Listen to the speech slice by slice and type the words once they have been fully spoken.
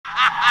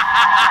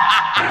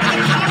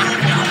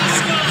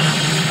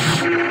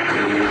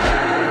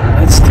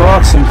Let's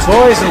talk some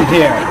toys in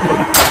here.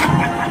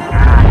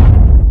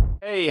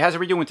 Hey, how's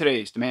everybody doing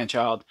today? It's the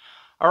Man-Child.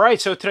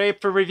 Alright, so today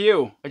for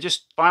review, I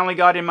just finally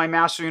got in my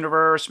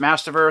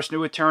Masterverse,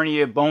 new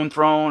Eternia Bone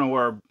Throne,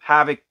 or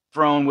Havoc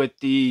Throne with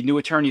the new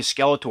Eternia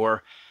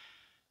Skeletor.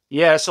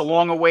 Yeah, it's a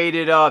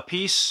long-awaited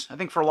piece, I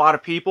think, for a lot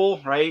of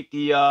people, right?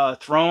 The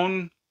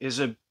throne is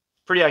a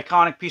pretty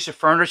iconic piece of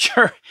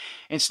furniture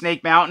in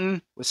Snake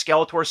Mountain with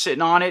Skeletor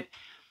sitting on it.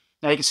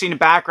 Now you can see in the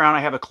background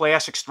I have a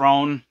Classics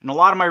throne. In a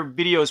lot of my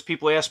videos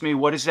people ask me,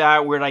 what is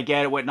that, where did I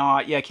get it,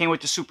 whatnot. Yeah, it came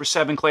with the Super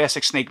 7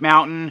 Classic Snake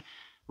Mountain.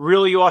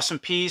 Really awesome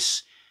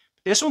piece.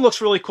 This one looks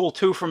really cool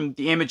too from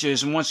the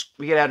images, and once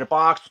we get out of the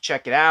box, we'll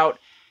check it out.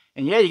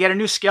 And yeah, you get a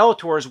new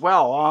Skeletor as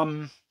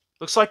well.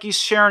 Looks like he's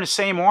sharing the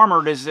same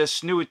armor as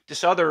this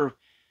other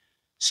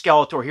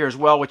Skeletor here as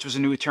well, which was a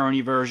new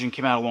Eternia version,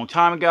 came out a long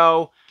time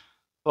ago.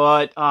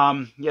 But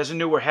he has a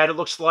newer head, it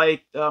looks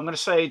like. I'm going to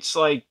say it's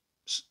like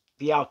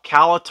the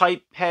Alcala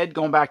type head,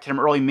 going back to them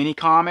early mini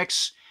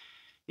comics.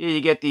 Yeah,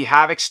 you get the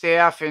Havoc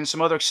staff and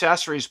some other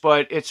accessories,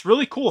 but it's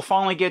really cool to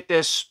finally get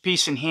this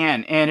piece in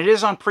hand. And it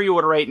is on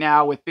pre-order right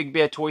now with Big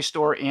Bad Toy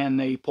Store and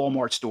the Paul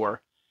Mart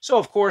store. So,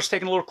 of course,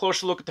 taking a little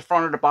closer look at the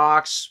front of the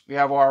box, we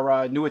have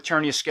our new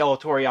Eternia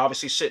Skeletor,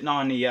 obviously sitting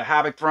on the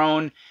Havoc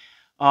throne.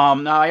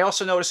 Now, I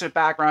also noticed in the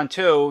background,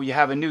 too, you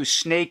have a new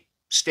snake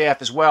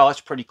staff as well.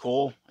 That's pretty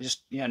cool. I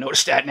just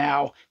noticed that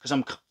now because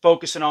I'm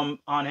focusing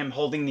on him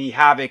holding the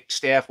Havoc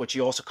staff, which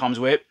he also comes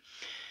with.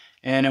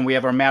 And then we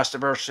have our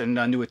Masterverse and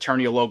new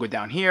Eternia logo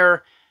down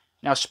here.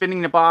 Now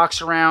spinning the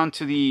box around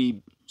to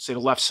the, say, the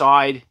left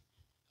side,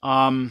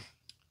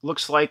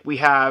 looks like we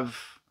have,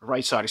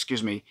 right side,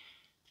 excuse me.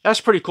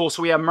 That's pretty cool.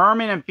 So we have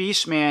Merman and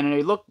Beastman, and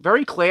they look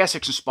very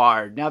Classics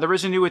inspired. Now there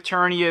is a new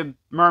Eternia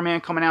Merman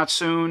coming out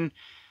soon.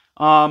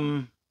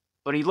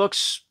 But he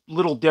looks a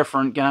little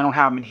different. Again, I don't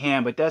have him in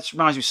hand, but that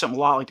reminds me of something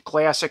a lot like the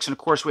Classics. And, of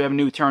course, we have a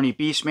new Eternia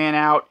Beastman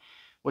out,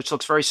 which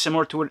looks very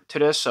similar to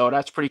this, so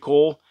that's pretty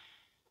cool.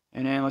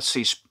 And then, let's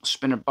see,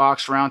 spin the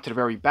box around to the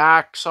very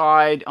back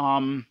side.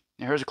 Now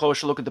here's a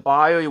closer look at the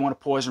bio. You want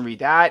to pause and read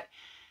that.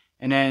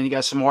 And then you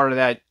got some more of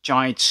that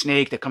giant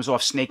snake that comes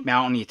off Snake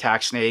Mountain, the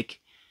attack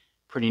snake.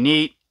 Pretty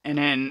neat. And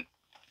then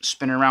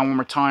spin it around one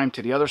more time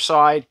to the other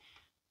side.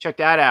 Check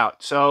that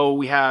out. So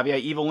we have,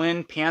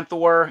 Evelyn,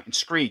 Panther, and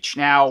Screech.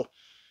 Now,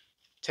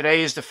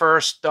 today is the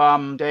first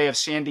day of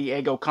San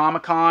Diego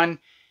Comic-Con.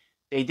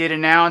 They did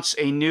announce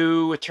a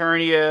new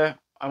Eternia,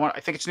 I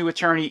think it's new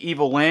Eternia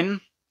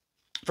Evelyn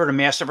for the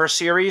Masterverse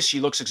series. She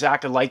looks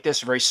exactly like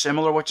this, very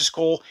similar, which is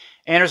cool.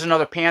 And there's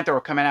another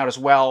Panther coming out as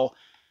well,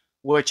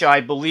 which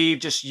I believe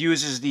just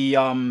uses the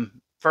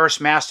first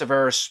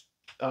Masterverse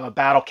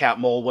Battle Cat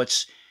mold,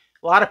 which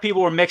a lot of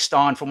people were mixed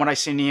on from what I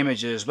see in the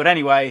images. But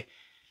anyway,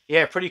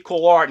 yeah, pretty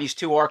cool art. These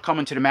two are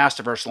coming to the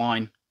Masterverse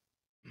line.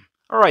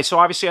 Alright, so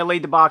obviously I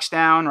laid the box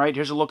down, right?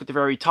 Here's a look at the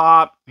very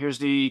top. Here's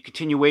the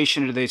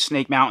continuation of the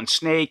Snake Mountain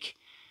snake.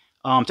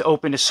 To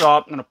open this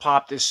up, I'm going to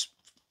pop this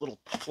little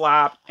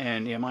flap,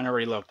 and yeah, mine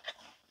already looked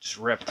just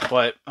ripped,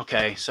 but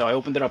okay, so I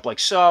opened it up like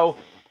so.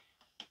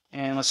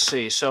 And let's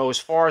see, so as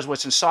far as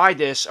what's inside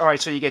this,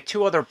 alright, so you get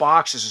two other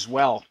boxes as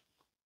well.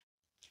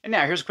 And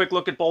now, here's a quick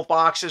look at both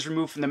boxes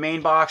removed from the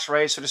main box,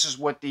 right? So this is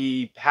what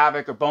the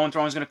Havoc or Bone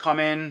Throne is going to come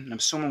in. I'm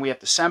assuming we have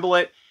to assemble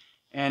it.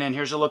 And then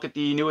here's a look at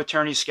the new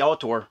Eternia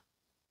Skeletor.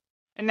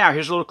 And now,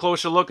 here's a little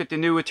closer look at the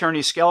new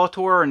Eternia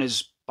Skeletor and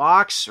his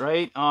box,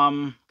 right?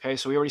 Okay,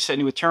 so we already said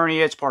new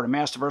Eternia. It's part of the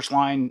Masterverse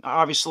line,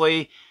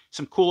 obviously.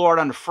 Some cool art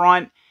on the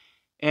front.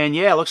 And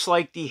yeah, it looks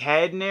like the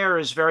head in there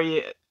is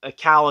very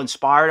Cal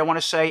inspired, I want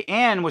to say.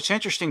 And what's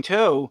interesting,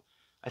 too,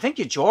 I think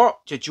your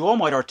jaw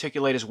might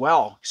articulate as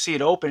well. See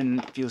it open,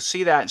 if you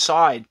see that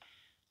inside,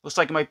 looks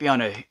like it might be on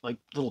a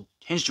little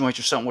hinge joint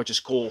or something, which is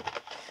cool.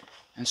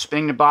 And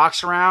spinning the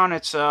box around,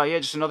 it's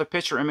just another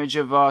picture image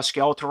of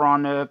Skeletor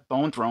on the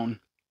Bone Throne.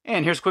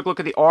 And here's a quick look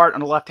at the art on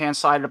the left-hand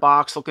side of the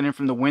box, looking in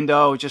from the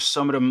window. Just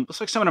some of them,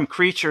 looks like some of them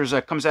creatures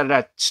that comes out of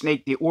that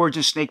snake, the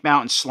origin Snake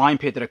Mountain slime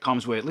pit that it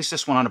comes with. At least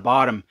this one on the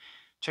bottom.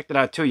 Check that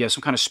out too. You have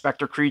some kind of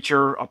specter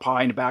creature up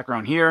high in the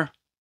background here.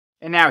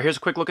 And now, here's a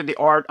quick look at the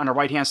art on the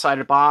right-hand side of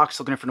the box,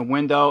 looking in from the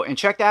window. And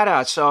check that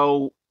out.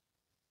 So,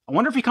 I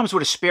wonder if he comes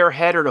with a spare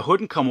head or the hood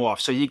can come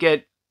off. So you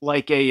get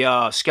like a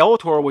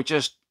Skeletor with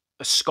just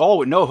a skull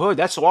with no hood.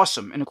 That's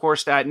awesome. And, of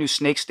course, that new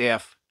snake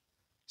staff.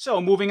 So,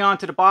 moving on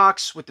to the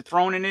box with the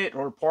throne in it,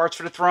 or parts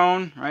for the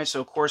throne, right?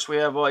 So, of course, we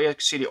have, you can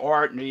see the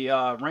art and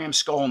the ram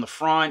skull in the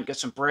front. Got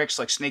some bricks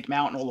like Snake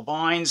Mountain, all the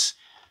vines.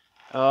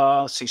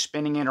 Let's see,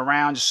 spinning it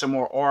around, just some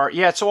more art.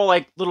 Yeah, it's all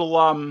like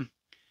little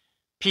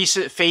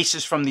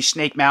faces from the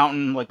Snake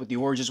Mountain, like with the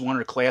Origins one or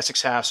the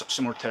Classics have, something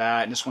similar to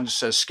that. And this one just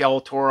says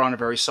Skeletor on the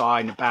very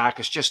side and the back.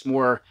 It's just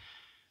more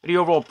the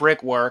overall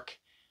brickwork.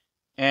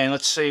 And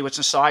let's see what's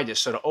inside this.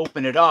 So to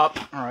open it up,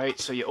 all right,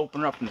 so you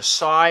open it up from the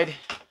side,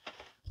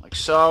 like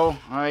so,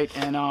 all right,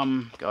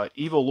 and got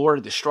Evil Lord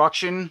of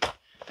Destruction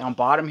down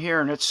bottom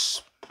here, and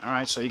it's, all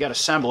right, so you got to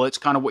assemble it. It's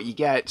kind of what you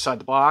get inside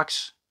the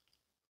box.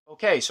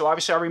 Okay, so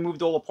obviously I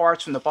removed all the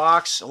parts from the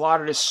box. A lot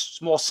of this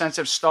small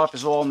sensitive stuff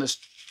is all in this,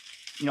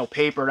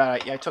 paper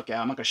that I took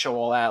out. I'm not going to show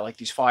all that, like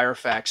these fire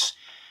effects.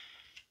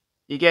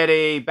 You get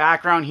a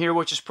background here,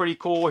 which is pretty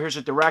cool. Here's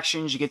the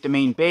directions. You get the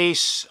main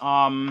base.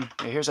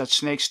 Here's that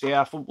snake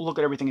staff. We'll look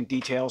at everything in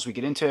details. We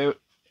get into,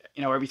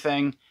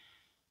 everything.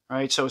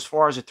 Right, so as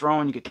far as the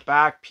throne, you get the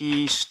back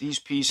piece, these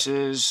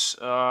pieces.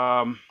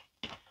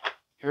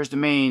 Here's the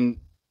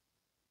main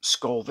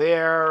skull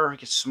there.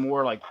 Get some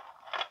more, like,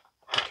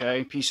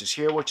 pieces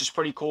here, which is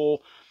pretty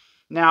cool.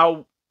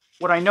 Now,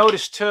 what I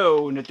noticed,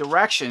 too, in the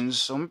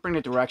directions, so let me bring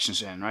the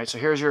directions in, right? So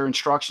here's your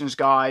instructions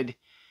guide.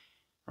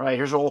 Right,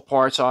 here's all the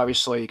parts,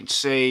 obviously, you can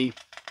see.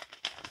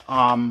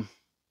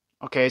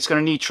 Okay, it's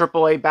going to need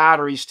AAA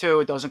batteries, too.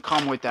 It doesn't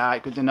come with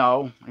that. Good to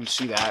know. I can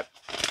see that.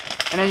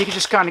 And then you can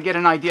just kind of get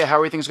an idea how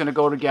everything's going to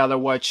go together,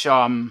 which,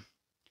 yeah, I'm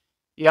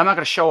not going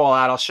to show all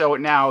that. I'll show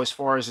it now as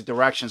far as the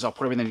directions. I'll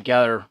put everything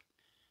together,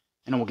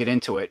 and then we'll get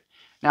into it.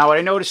 Now, what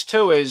I noticed,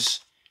 too, is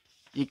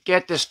you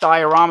get this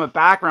diorama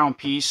background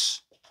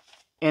piece,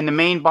 and the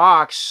main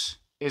box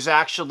is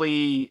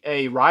actually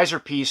a riser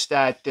piece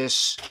that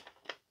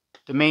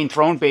the main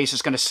throne base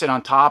is going to sit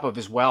on top of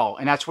as well,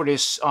 and that's where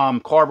this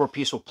cardboard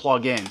piece will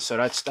plug in. So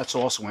that's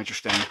also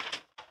interesting.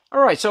 All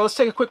right, so let's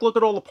take a quick look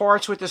at all the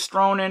parts with this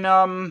throne, and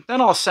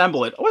then I'll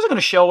assemble it. I wasn't going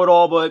to show it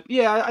all, but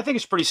yeah, I think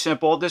it's pretty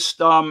simple.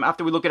 Just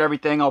after we look at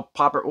everything, I'll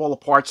pop all the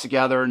parts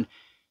together, and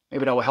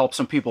maybe that will help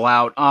some people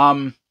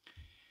out.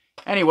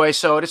 Anyway,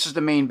 so this is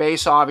the main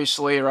base,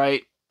 obviously,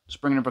 right?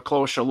 Just bringing up a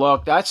closer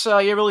look. That's yeah,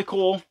 really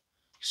cool. You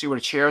see where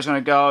the chair is going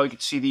to go. You can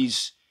see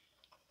these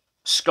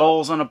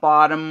skulls on the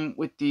bottom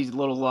with these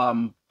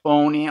little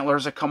bone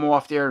antlers that come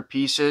off there,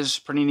 pieces.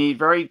 Pretty neat.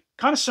 Very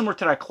kind of similar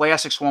to that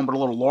Classics one, but a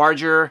little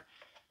larger.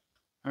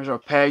 There's our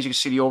pegs. You can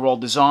see the overall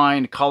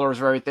design, the colors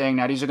of everything.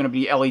 Now, these are going to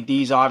be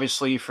LEDs,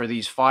 obviously, for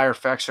these fire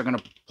effects. They're going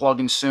to plug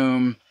in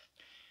soon.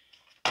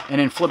 And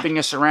then flipping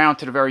this around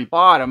to the very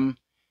bottom.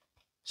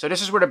 So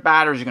this is where the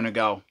batteries are going to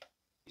go.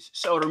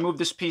 So to remove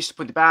this piece to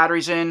put the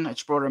batteries in, I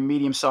just brought a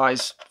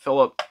medium-sized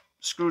Phillips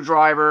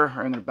screwdriver. I'm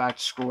going to back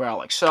the screw out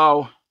like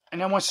so. And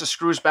then once the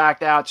screw's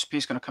backed out, this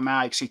piece is going to come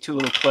out. You can see two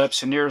little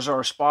clips. And there's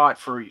our spot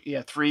for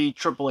 3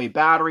 AAA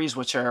batteries,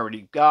 which I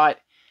already got.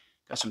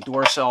 Got some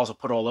door cells. I'll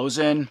put all those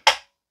in.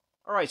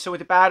 All right, so with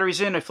the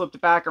batteries in, I flipped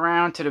it back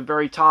around to the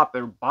very top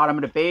or bottom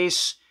of the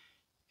base.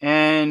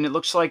 And it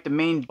looks like the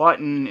main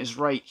button is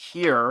right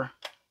here.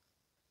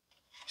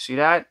 See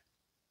that?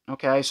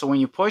 Okay, so when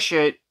you push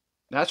it,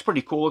 that's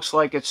pretty cool. Looks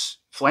like it's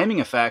flaming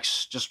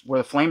effects, just where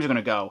the flames are going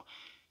to go.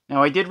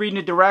 Now, I did read in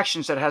the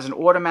directions that it has an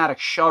automatic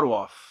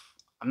shut-off.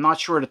 I'm not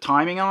sure of the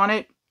timing on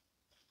it.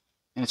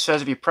 And it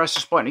says if you press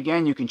this button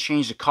again, you can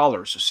change the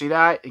color. So see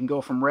that? It can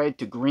go from red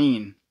to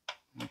green.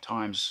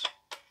 Times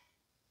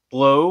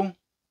blue.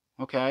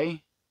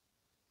 Okay.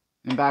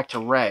 And back to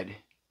red.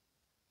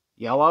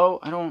 Yellow.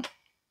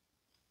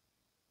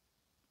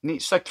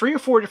 It's like 3 or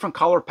 4 different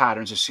color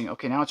patterns I've seen.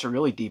 Okay, now it's a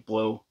really deep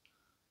blue.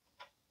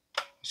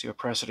 See, I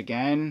press it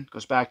again.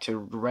 Goes back to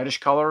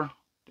reddish color.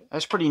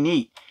 That's pretty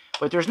neat.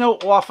 But there's no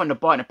off on the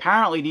button.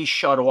 Apparently, these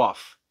shut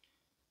off.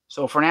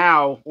 So for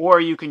now,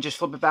 or you can just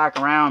flip it back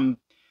around,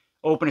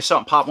 open this up,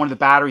 and pop one of the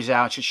batteries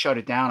out. It should shut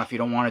it down if you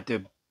don't want it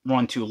to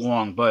run too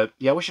long. But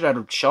yeah, we should have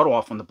a shut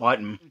off on the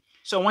button.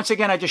 So once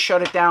again, I just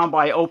shut it down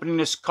by opening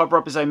this cover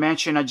up as I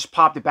mentioned. I just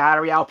popped the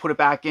battery out, put it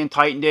back in,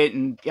 tightened it.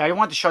 And yeah, I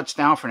want to shut this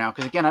down for now.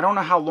 Because again, I don't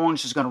know how long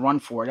this is going to run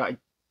for. I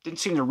didn't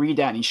seem to read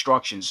that in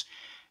instructions.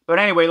 But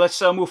anyway, let's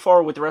move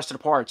forward with the rest of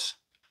the parts.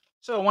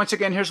 So once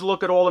again, here's a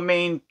look at all the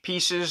main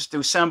pieces to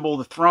assemble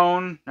the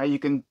throne. Now you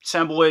can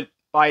assemble it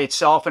by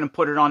itself and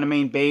put it on the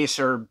main base,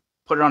 or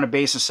put it on the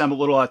base and assemble it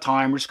a little at a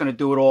time. We're just going to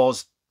do it all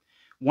as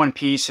one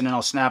piece, and then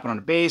I'll snap it on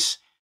the base.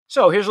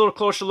 So here's a little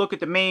closer look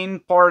at the main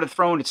part of the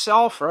throne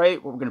itself,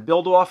 right? What we're going to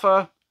build off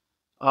of.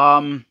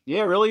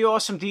 Yeah, really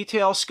awesome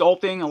detail,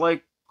 sculpting. I like,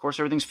 of course,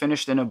 everything's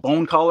finished in a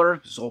bone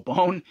color. It's all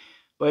bone.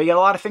 But you got a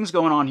lot of things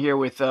going on here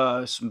with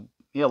some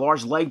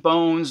large leg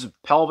bones,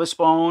 pelvis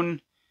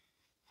bone,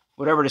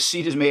 whatever the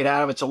seat is made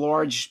out of. It's a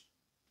large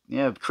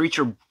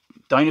creature,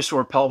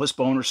 dinosaur pelvis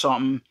bone or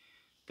something.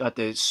 Got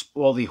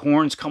all the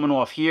horns coming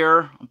off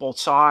here on both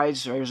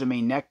sides. There's the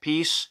main neck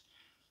piece,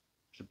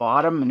 the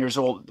bottom, and there's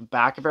all the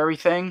back of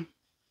everything.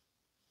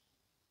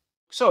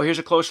 So here's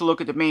a closer look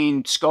at the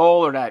main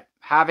skull, or that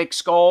Havoc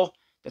skull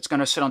that's going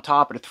to sit on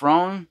top of the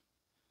throne.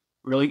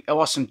 Really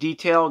awesome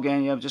detail.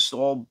 Again, you have just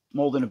all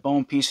molded in a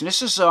bone piece, and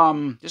this is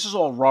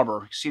all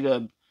rubber. You see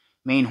the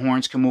main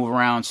horns can move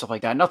around, stuff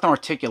like that. Nothing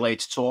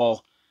articulates. It's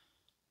all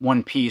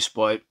one piece,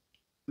 but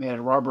yeah,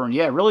 the rubber, and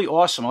yeah, really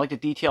awesome. I like the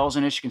details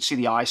in this. You can see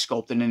the eye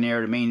sculpted in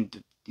there. The main,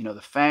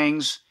 the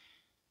fangs.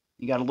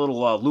 You got a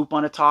little loop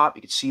on the top.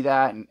 You can see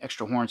that, and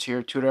extra horns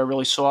here too. They're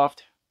really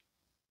soft.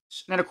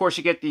 And then, of course,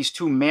 you get these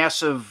two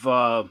massive,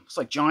 it's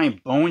like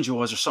giant bone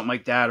jaws or something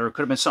like that, or it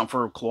could have been something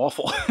for a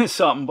clawful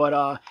something,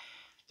 but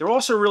they're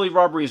also really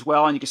rubbery as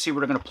well, and you can see where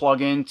they're going to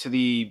plug into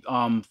the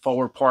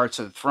forward parts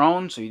of the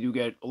throne. So you do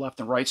get a left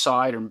and right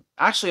side, and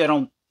actually,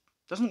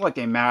 doesn't look like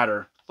they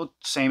matter. Look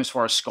the same as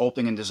far as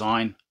sculpting and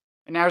design.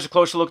 And now here's a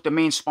closer look at the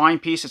main spine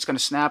piece. It's going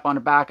to snap on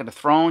the back of the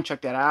throne.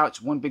 Check that out.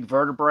 It's one big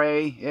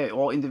vertebrae. Yeah,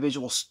 all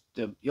individual,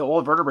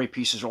 all vertebrae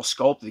pieces are all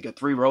sculpted. You got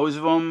 3 rows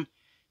of them.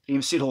 You can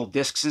even see the little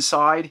discs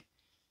inside.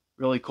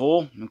 Really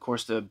cool. And of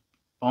course the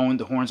bone,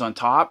 the horns on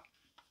top.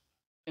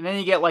 And then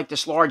you get like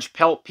this large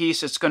pelt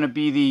piece. It's going to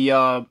be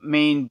the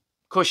main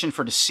cushion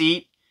for the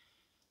seat.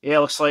 Yeah, it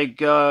looks like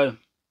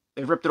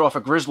they ripped it off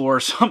a Grizzlor or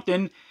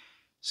something.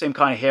 Same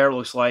kind of hair it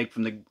looks like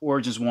from the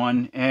Origins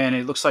one. And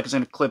it looks like it's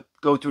going to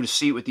go through the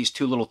seat with these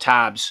 2 little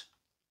tabs.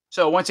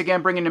 So once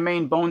again, bringing the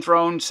main bone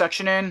throne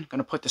section in. Going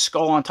to put the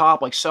skull on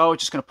top like so.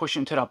 Just going to push it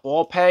into that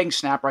ball peg,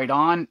 snap right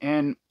on.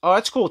 And oh,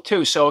 that's cool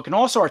too. So it can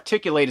also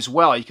articulate as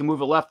well. You can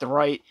move it left to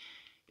right.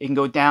 It can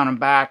go down and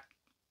back.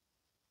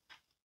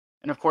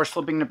 And of course,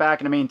 flipping the back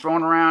of the main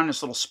throne around,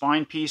 this little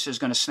spine piece is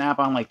going to snap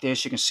on like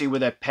this. You can see where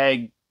that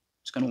peg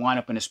is going to line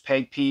up in this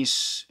peg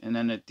piece. And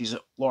then these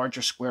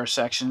larger square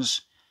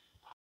sections.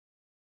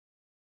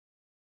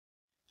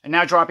 And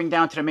now dropping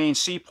down to the main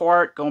seat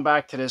part, going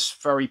back to this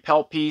furry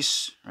pelt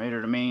piece, right,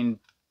 or the main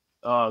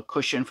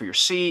cushion for your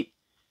seat.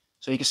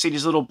 So you can see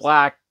these little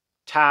black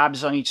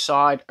tabs on each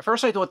side. At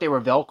first I thought they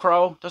were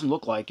Velcro. Doesn't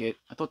look like it.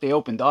 I thought they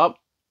opened up.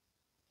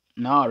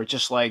 No, they're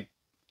just like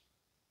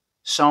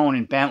sewn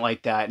and bent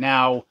like that.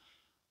 Now,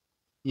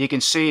 you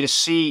can see the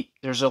seat,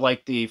 there's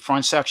like the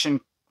front section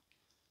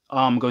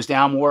goes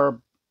down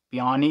more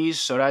beyond these.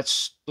 So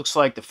that's looks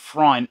like the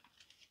front.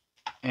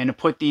 And to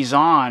put these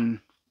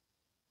on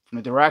from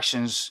the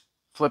directions,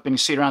 flipping the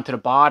seat around to the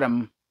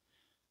bottom,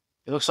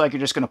 it looks like you're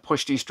just going to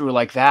push these through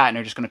like that, and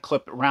they're just going to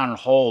clip around and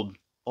hold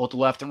both the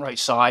left and right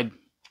side.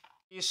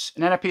 And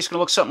then that piece is going to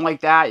look something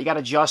like that. You got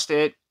to adjust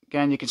it.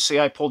 Again, you can see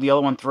I pulled the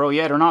other one through.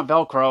 Yeah, they're not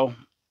Velcro.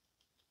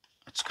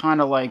 It's kind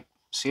of like,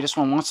 see, this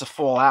one wants to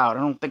fall out. I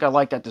don't think I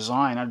like that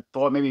design. I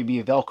thought maybe it'd be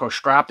a Velcro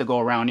strap to go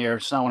around here.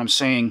 It's not what I'm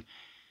seeing. It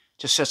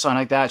just sits on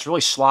like that. It's really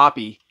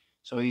sloppy.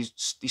 So these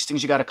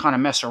things you got to kind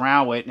of mess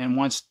around with. And then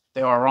once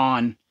they are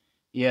on,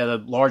 yeah, the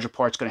larger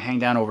part's going to hang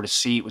down over the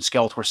seat when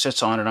Skeletor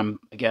sits on it,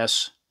 I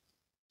guess.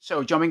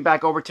 So jumping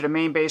back over to the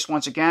main base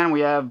once again, we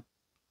have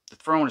the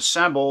throne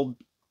assembled.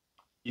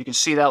 You can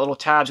see that little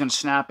tab's going to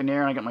snap in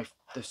there. And I got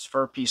this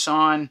fur piece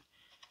on.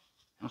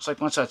 Looks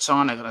like once that's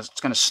on, it's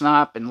going to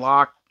snap and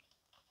lock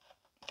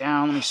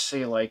down. Let me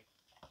see, like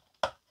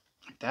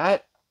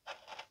that.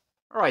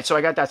 All right, so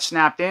I got that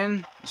snapped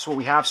in. This is what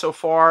we have so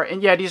far.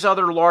 And yeah, these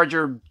other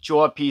larger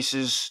jaw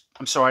pieces,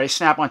 I'm sorry, they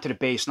snap onto the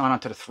base, not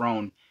onto the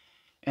throne.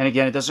 And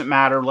again, it doesn't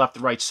matter left or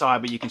right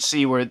side, but you can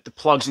see where the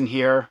plug's in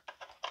here.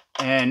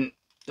 And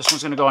this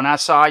one's going to go on that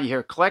side. You hear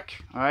a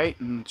click, all right?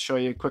 And show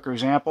you a quicker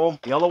example.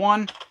 The other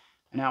one,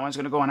 and that one's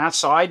going to go on that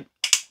side.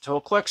 Until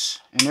it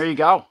clicks, and there you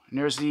go. And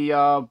there's the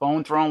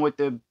bone throne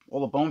with all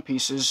the bone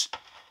pieces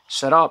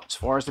set up as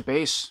far as the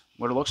base,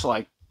 what it looks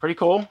like. Pretty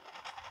cool.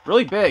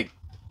 Really big.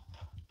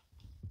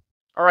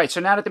 All right, so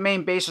now that the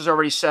main base is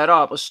already set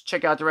up, let's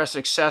check out the rest of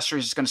the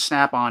accessories it's going to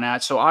snap on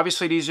at. So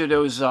obviously these are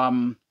those,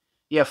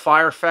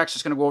 fire effects.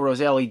 It's going to go over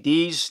those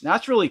LEDs. Now,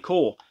 that's really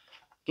cool.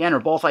 Again, they're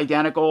both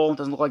identical.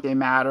 Doesn't look like they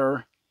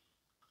matter.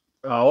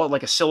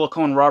 Like a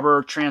silicone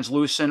rubber,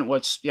 translucent.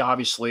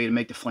 Obviously to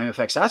make the flame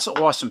effects. That's an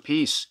awesome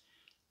piece.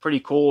 Pretty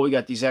cool. We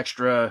got these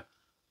extra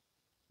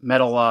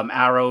metal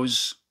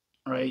arrows,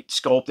 right,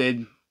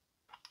 sculpted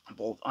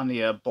on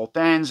the both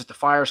ends that the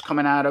fire's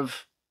coming out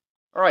of.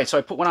 All right, so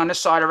I put one on this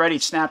side already.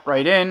 It snapped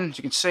right in, as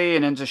you can see.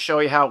 And then to show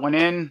you how it went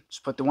in,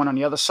 just put the one on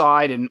the other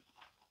side. And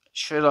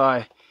you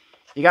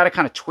got to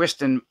kind of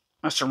twist and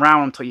mess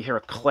around until you hear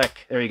a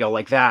click. There you go,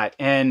 like that.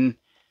 And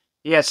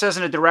yeah, it says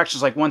in the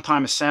directions like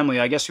one-time assembly.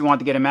 I guess if you wanted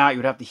to get them out, you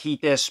would have to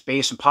heat this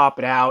base and pop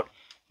it out.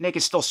 And they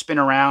can still spin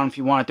around if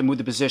you wanted to move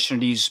the position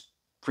of these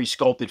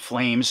pre-sculpted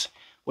flames,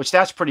 which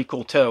that's pretty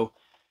cool too.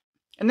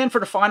 And then for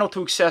the final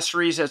 2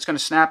 accessories that's going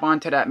to snap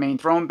onto that main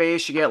throne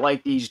base, you get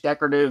like these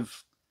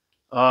decorative,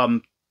 I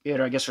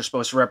guess they're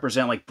supposed to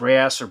represent like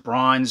brass or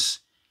bronze,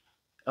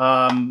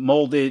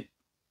 molded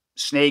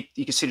snake.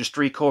 You can see there's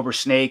 3 cobra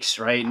snakes,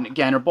 right? And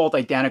again, they're both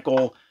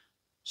identical.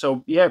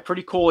 So yeah,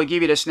 pretty cool. They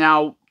give you this.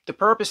 Now, the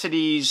purpose of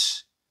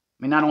these,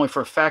 I mean, not only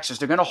for effects, is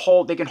they can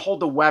hold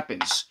the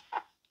weapons.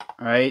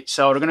 All right,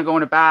 so they're going to go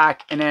in the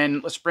back, and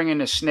then let's bring in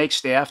the snake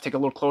staff. Take a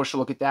little closer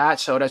look at that.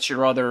 So that's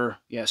your other,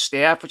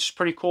 staff, which is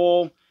pretty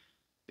cool.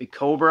 Big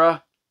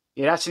cobra.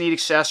 Yeah, that's a neat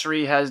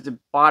accessory. It has the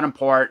bottom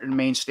part, and the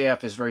main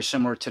staff is very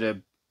similar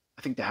to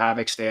I think the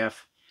Havoc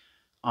staff.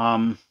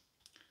 Yeah,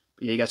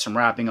 you got some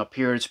wrapping up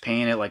here. It's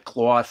painted like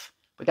cloth.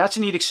 But that's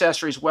a neat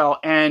accessory as well.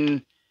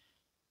 And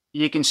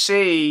you can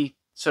see,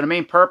 so the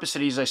main purpose of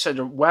these, I said,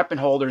 the weapon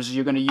holders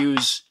you're going to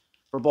use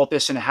for both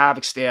this and the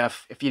Havoc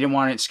staff if you didn't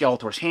want it in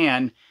Skeletor's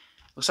hand.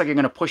 Looks like you're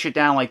going to push it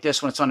down like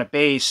this when it's on the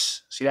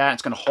base. See that?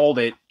 It's going to hold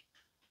it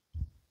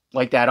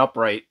like that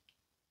upright.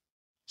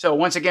 So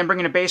once again,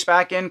 bringing the base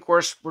back in. Of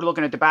course, we're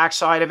looking at the back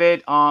side of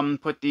it.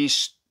 Put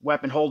these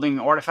weapon holding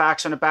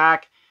artifacts on the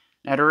back.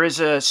 Now there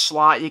is a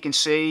slot you can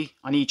see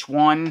on each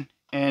one.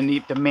 And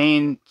the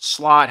main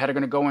slot how they're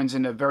going to go in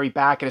the very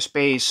back of this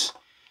base.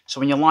 So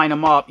when you line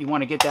them up, you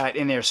want to get that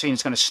in there. See,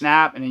 it's going to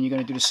snap. And then you're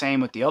going to do the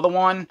same with the other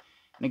one.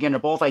 And again, they're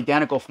both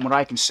identical from what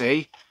I can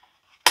see.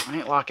 All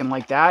right, locking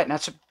like that, and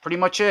that's pretty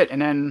much it.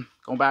 And then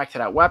going back to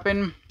that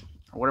weapon,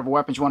 or whatever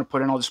weapons you want to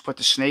put in, I'll just put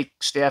the snake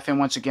staff in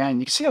once again.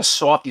 You can see how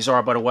soft these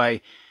are, by the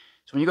way.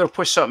 So when you go to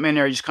push something in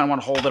there, you just kind of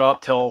want to hold it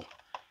up till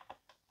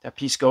that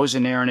piece goes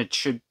in there, and it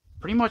should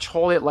pretty much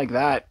hold it like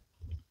that.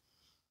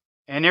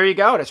 And there you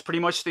go. That's pretty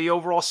much the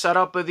overall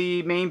setup of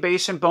the main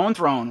base and bone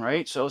throne,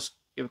 right? So let's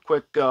give a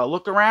quick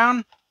look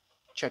around.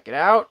 Check it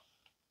out.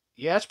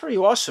 Yeah, it's pretty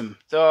awesome.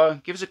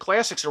 Gives the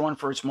classics a run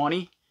for its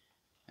money.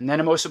 And then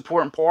the most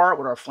important part,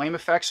 with our flame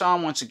effects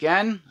on, once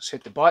again, let's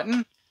hit the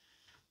button.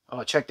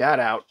 Oh, check that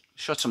out.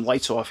 Shut some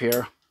lights off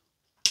here.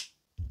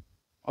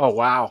 Oh,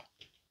 wow.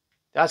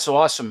 That's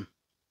awesome.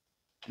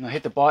 And I'll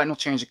hit the button, we'll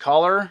change the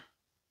color.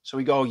 So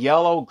we go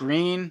yellow,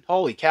 green.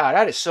 Holy cow,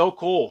 that is so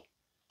cool.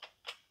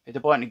 Hit the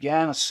button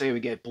again. Let's see, we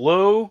get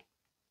blue.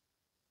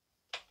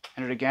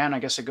 Hit it again. I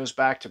guess it goes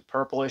back to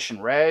purplish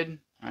and red.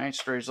 All right,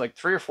 so there's like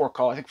 3 or 4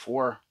 colors. I think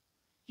 4.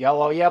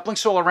 Yellow. Yeah, it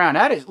blinks all around.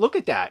 That is, look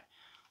at that.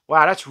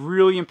 Wow, that's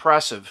really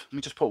impressive. Let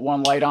me just put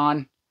one light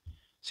on.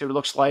 See what it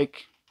looks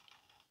like.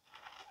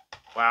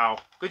 Wow.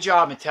 Good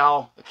job,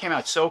 Mattel. It came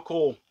out so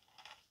cool.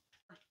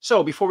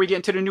 So, before we get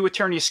into the new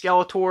Eternia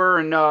Skeletor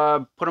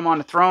and put him on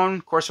the throne,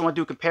 of course, I want to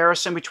do a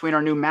comparison between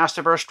our new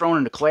Masterverse throne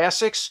and the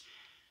classics.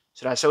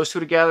 So that's those two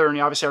together, and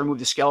obviously I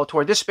removed the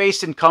Skeletor. This base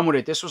didn't come with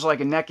it. This was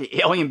like a NECA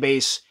alien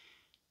base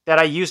that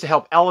I used to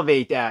help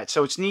elevate that.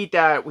 So it's neat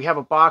that we have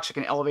a box that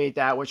can elevate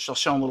that, which I'll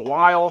show in a little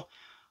while.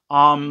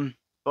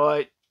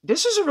 But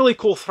this is a really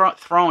cool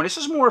throne. This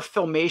is more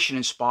Filmation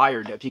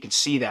inspired, if you can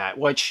see that,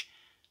 which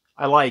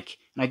I like.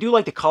 And I do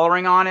like the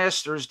coloring on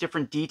this. There's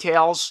different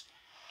details.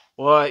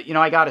 But, you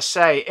know, I got to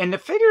say, and the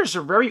figures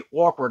are very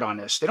awkward on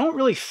this. They don't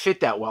really fit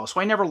that well, so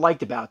I never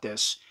liked about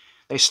this.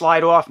 They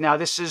slide off. Now,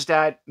 this is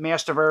that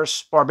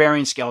Masterverse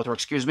Barbarian Skeletor,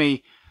 excuse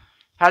me.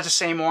 Has the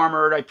same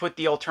armor. I put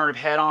the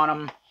alternative head on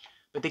him.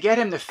 But to get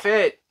him to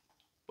fit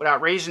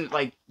without raising,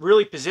 like,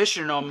 really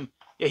positioning him,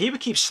 yeah, he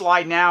would keep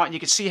sliding out, and you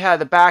can see how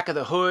the back of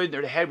the hood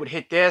or the head would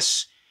hit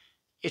this.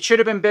 It should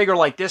have been bigger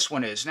like this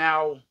one is.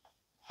 Now,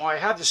 while I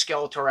have the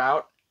Skeletor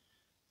out,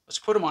 let's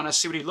put him on and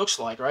see what he looks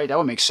like, right? That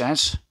would make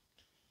sense.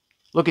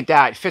 Look at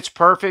that. It fits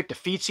perfect. The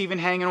feet's even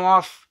hanging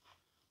off.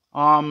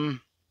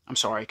 I'm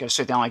sorry. I got to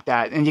sit down like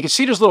that. And you can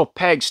see there's little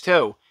pegs,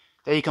 too,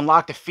 that you can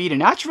lock the feet in.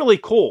 That's really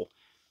cool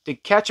to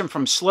catch him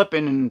from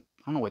slipping. And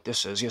I don't know what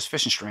this is. He has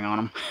fishing string on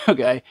him.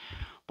 Okay.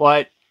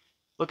 But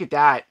look at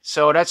that.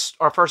 So that's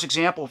our first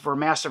example for a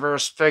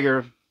Masterverse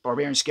figure,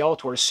 Barbarian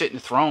Skeletor, to sit in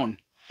the throne.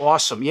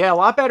 Awesome. Yeah, a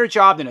lot better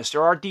job than this.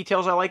 There are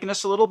details I like in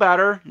this a little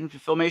better. And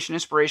Filmation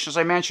inspiration, as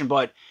I mentioned.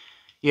 But,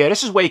 yeah,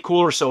 this is way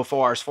cooler so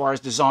far as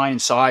design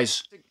and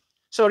size.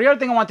 So the other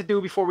thing I want to do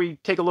before we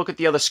take a look at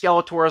the other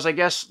Skeletors, I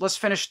guess, let's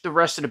finish the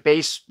rest of the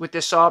base with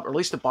this up, or at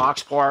least the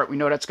box part. We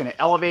know that's going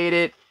to elevate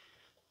it.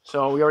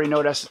 So we already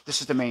know this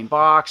is the main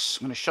box.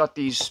 I'm going to shut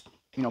these,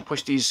 you know,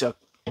 push these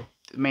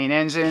main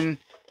ends in.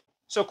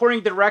 So according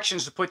to the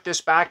directions to put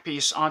this back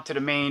piece onto the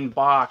main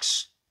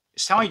box,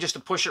 it's telling you just to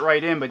push it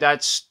right in, but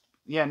that's,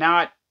 yeah,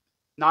 not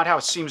how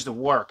it seems to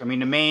work. I mean,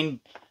 the main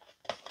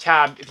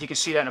tab, if you can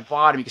see that in the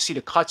bottom, you can see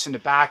the cuts in the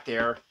back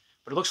there.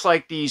 But it looks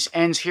like these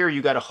ends here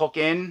you got to hook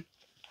in.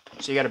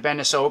 So you got to bend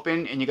this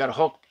open, and you got to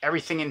hook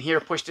everything in here,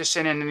 push this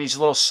in, and then these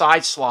little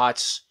side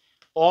slots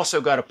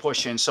also got to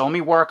push in. So let me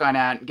work on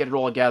that and get it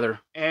all together.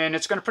 And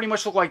it's going to pretty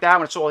much look like that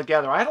when it's all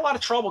together. I had a lot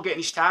of trouble getting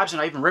these tabs,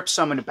 and I even ripped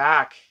some in the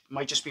back. It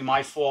might just be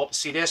my fault.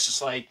 See this? It's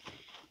like,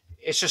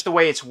 it's just the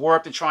way it's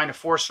warped and trying to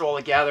force it all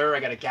together. I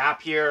got a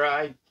gap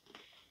here.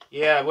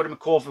 Yeah, it would have been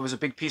cool if it was a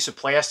big piece of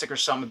plastic or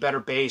something, a better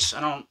base.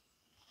 I don't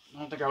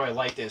think I really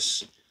like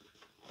this.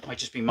 Might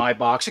just be my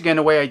box. Again,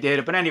 the way I did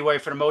it. But anyway,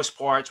 for the most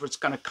part, it's what it's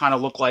going to kind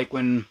of look like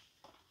when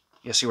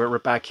you see where it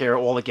ripped back here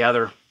all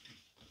together.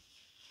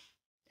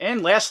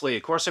 And lastly,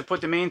 of course, I put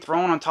the main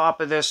throne on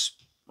top of this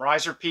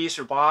riser piece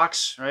or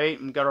box, right?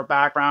 And got our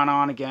background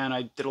on. Again,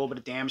 I did a little bit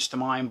of damage to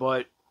mine,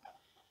 but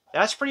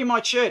that's pretty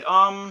much it.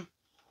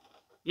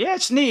 Yeah,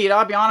 it's neat.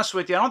 I'll be honest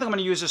with you. I don't think I'm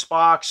going to use this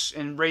box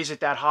and raise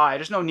it that high.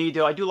 There's no need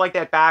to. I do like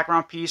that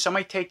background piece. I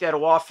might take that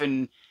off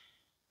and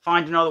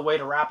find another way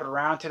to wrap it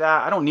around to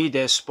that. I don't need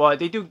this, but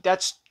they do.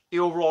 That's the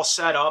overall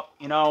setup,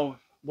 you know,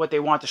 what they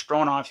want this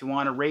throne on if you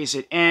want to raise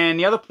it. And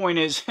the other point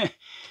is,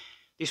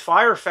 these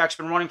fire effects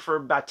been running for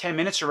about 10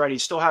 minutes already.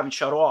 Still haven't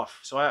shut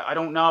off. So I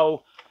don't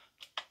know.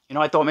 You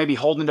know, I thought maybe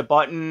holding the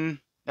button,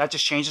 that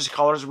just changes the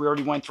colors we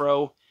already went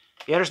through.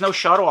 Yeah, there's no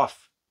shut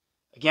off.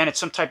 Again, it's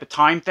some type of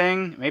time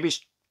thing. Maybe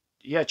it's,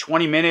 yeah,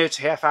 20 minutes,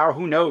 half hour,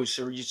 who knows.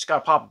 Or you just got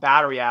to pop a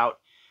battery out.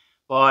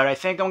 But I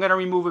think I'm going to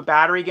remove a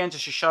battery again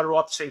just to shut it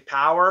off to save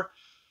power.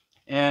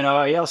 And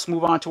yeah, let's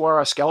move on to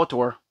our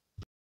Skeletor.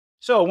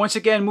 So once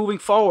again, moving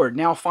forward,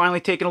 now finally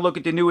taking a look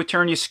at the new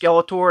Eternia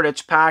Skeletor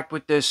that's packed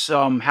with this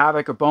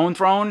Havoc or Bone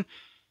Throne.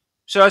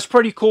 So that's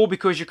pretty cool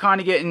because you're kind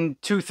of getting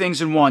two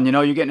things in one. You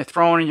know, you're getting a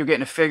throne and you're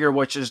getting a figure,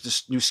 which is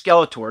this new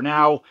Skeletor.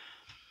 Now,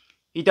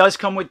 he does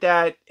come with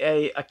that,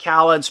 a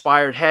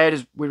Kala-inspired head,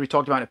 as we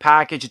talked about in the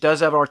package. It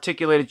does have an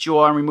articulated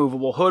jaw and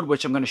removable hood,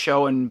 which I'm going to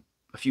show in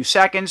a few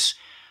seconds.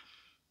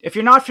 if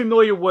you're not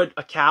familiar with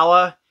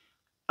Akala,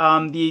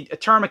 the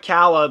term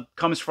Akala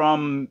comes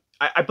from,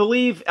 I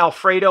believe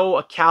Alfredo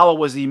Akala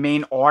was the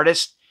main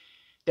artist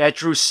that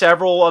drew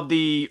several of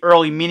the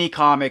early mini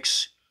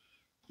comics,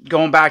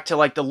 going back to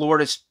like the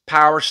Lourdes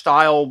Power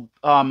style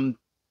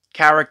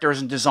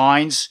characters and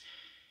designs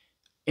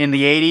in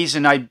the 80s,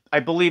 and I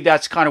believe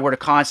that's kind of where the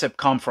concept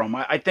come from.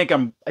 I think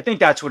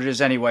that's what it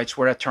is anyway. It's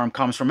where that term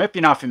comes from, if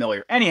you're not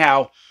familiar.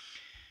 Anyhow,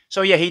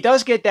 so yeah, he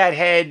does get that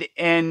head,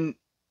 and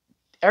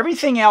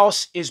everything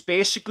else is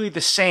basically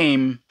the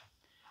same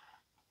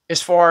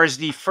as far as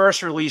the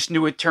first release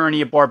New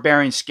Eternia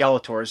Barbarian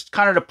Skeletor. It's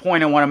kind of the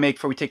point I want to make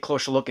before we take a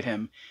closer look at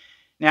him.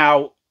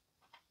 Now,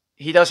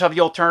 he does have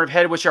the alternative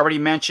head, which I already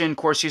mentioned. Of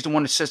course, he's the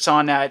one that sits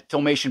on that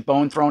Filmation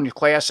Bone Throne, the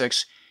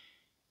classics.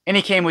 And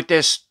he came with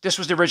this. This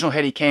was the original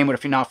head he came with,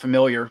 if you're not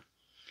familiar.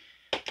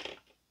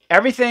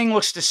 Everything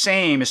looks the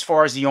same as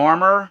far as the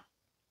armor.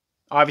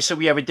 Obviously,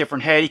 we have a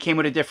different head. He came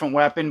with a different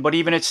weapon, but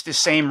even it's the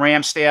same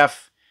ram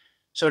staff.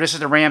 So this is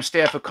the ram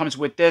staff that comes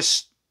with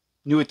this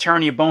New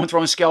Eternia Bone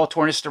Throne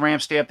Skeletor, and this is the ram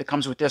staff that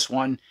comes with this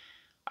one.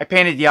 I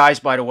painted the eyes,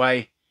 by the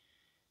way.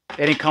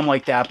 They didn't come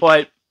like that,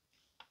 but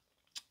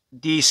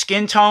the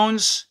skin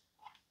tones,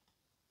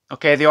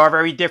 okay, they are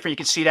very different. You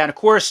can see that. And of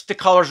course, the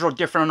colors are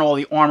different on all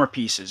the armor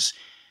pieces.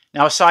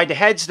 Now, aside the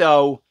heads,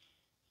 though,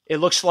 it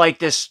looks like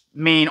this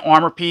main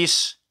armor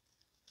piece.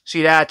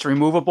 See that? It's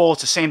removable.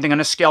 It's the same thing on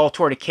the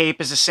Skeletor. The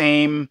cape is the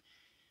same.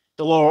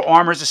 The lower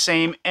armor is the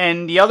same.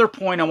 And the other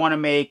point I want to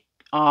make,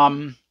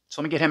 so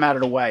let me get him out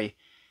of the way.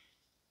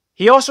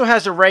 He also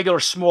has a regular,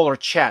 smaller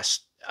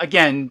chest.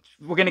 Again,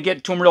 we're going to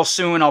get to him real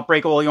soon. I'll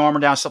break all the armor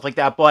down, stuff like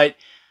that. But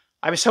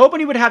I was hoping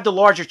he would have the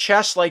larger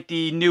chest like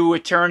the new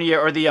Eternia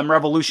or the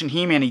Revolution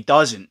He-Man. He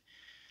doesn't.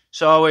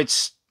 So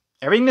it's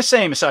everything the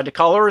same aside the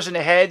colors and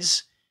the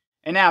heads.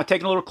 And now,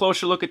 taking a little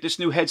closer look at this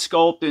new head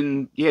sculpt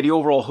and, yeah, the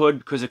overall hood,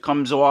 because it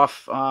comes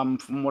off,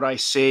 from what I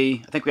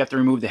see. I think we have to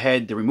remove the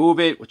head to remove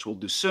it, which we'll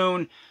do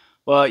soon.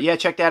 But, yeah,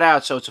 check that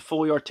out. So it's a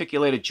fully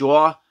articulated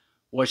jaw,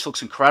 which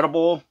looks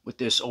incredible with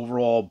this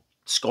overall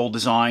skull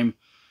design.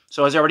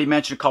 So as I already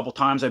mentioned a couple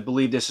times, I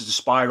believe this is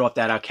inspired off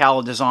that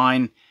Alcala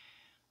design.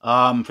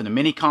 From the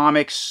mini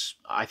comics,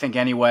 I think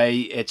anyway,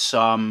 it's,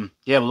 yeah,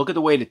 but look at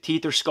the way the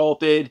teeth are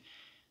sculpted,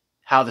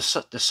 how the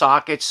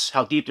sockets,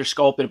 how deep they're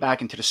sculpted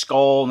back into the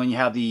skull, and then you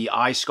have the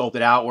eyes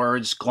sculpted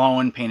outwards,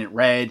 glowing, painted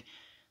red.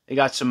 They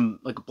got some,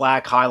 like,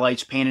 black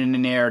highlights painted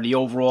in there. The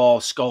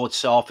overall skull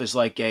itself is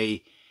like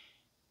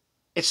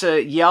it's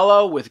a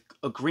yellow with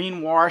a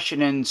green wash,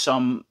 and then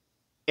some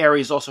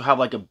areas also have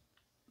like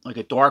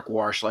a dark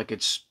wash, like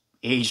it's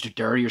aged or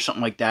dirty or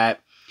something like that.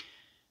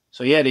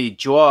 So yeah, the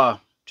jaw,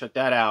 check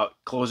that out.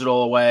 Close it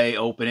all away,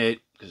 open it,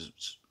 because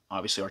it's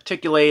obviously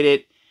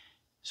articulated.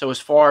 So as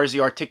far as the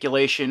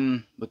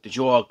articulation with the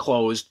jaw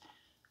closed,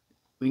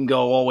 we can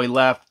go all the way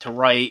left to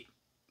right,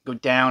 go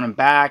down and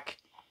back.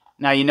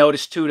 Now you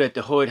notice too that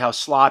the hood, how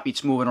sloppy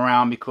it's moving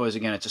around, because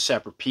again, it's a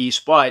separate piece.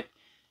 But,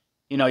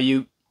 you know,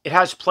 it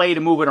has play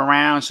to move it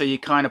around, so you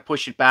kind of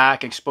push it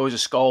back, expose the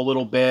skull a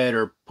little bit,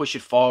 or push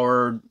it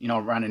forward, you know,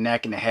 around the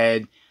neck and the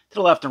head, to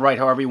the left and right,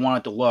 however you want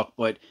it to look.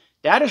 But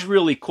that is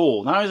really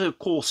cool. Not only is it a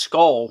cool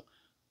skull,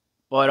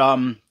 but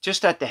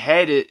just that the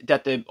head,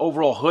 that the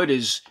overall hood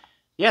is,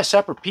 yeah,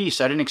 separate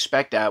piece. I didn't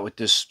expect that with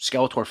this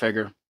Skeletor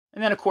figure.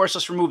 And then, of course,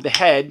 let's remove the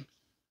head.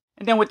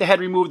 And then with the head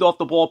removed off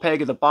the ball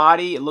peg of the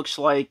body, it looks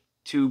like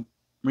to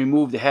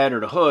remove the head or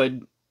the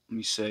hood. Let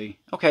me see.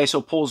 Okay, so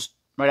it pulls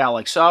right out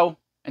like so.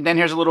 And then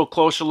here's a little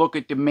closer look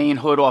at the main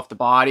hood off the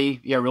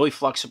body. Yeah, really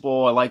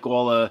flexible. I like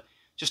all the,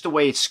 just the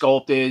way it's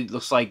sculpted. It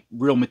looks like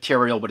real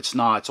material, but it's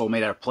not. It's all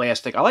made out of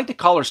plastic. I like the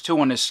colors, too,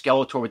 on this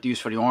Skeletor with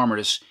used for the armor.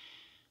 This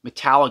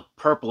metallic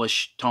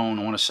purplish tone,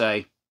 I want to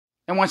say.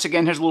 And once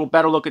again, here's a little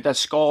better look at that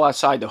skull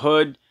outside the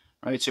hood.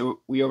 Right, so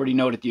we already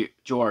know that the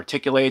jaw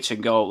articulates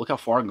and go, look how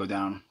far I can go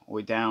down. All the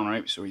way down,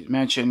 right? So we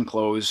mentioned,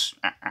 close.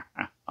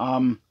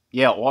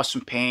 Yeah,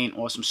 awesome paint,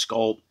 awesome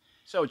sculpt.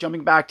 So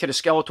jumping back to the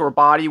Skeletor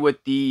body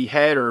with the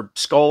head or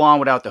skull on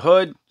without the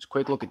hood. Just a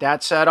quick look at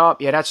that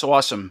setup. Yeah, that's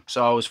awesome.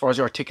 So as far as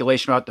the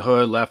articulation about the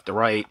hood, left to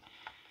right,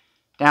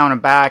 down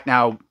and back.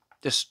 Now,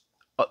 this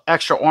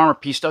extra armor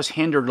piece does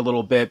hinder it a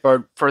little bit,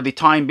 but for the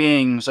time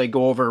being, as I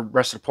go over the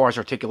rest of the parts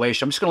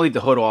articulation, I'm just going to leave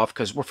the hood off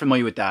because we're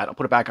familiar with that. I'll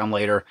put it back on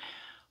later.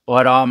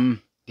 But,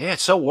 yeah,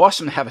 it's so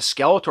awesome to have a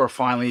Skeletor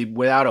finally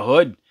without a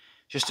hood.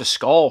 Just a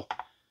skull.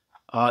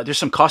 There's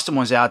some custom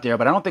ones out there,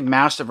 but I don't think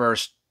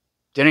Masterverse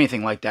did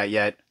anything like that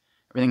yet.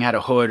 Everything had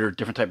a hood or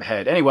different type of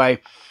head. Anyway,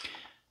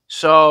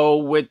 so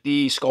with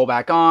the skull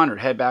back on or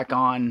head back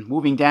on,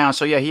 moving down.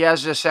 So, yeah, he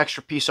has this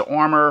extra piece of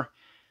armor,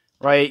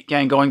 right?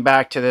 Again, going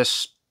back to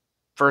this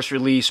first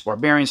release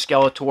Barbarian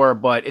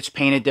Skeletor, but it's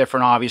painted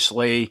different,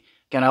 obviously.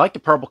 Again, I like the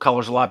purple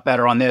colors a lot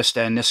better on this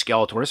than this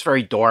Skeletor. It's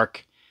very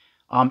dark.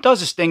 Does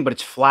this thing, but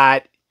it's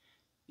flat.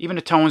 Even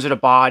the tones of the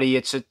body,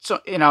 it's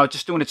you know,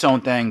 just doing its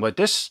own thing. But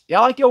this, yeah,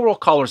 I like the overall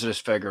colors of this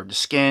figure. The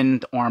skin,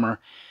 the armor.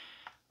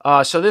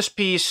 So this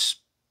piece,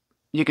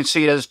 you can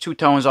see it has two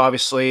tones,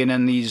 obviously. And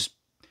then these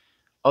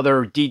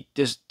other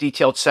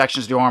detailed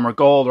sections of the armor are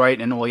gold, right?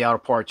 And all the outer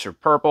parts are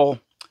purple.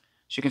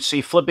 So you can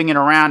see flipping it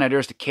around, and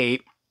there's the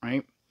cape,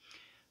 right?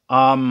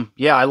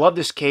 Yeah, I love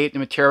this cape, the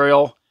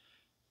material,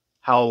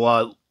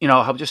 how, you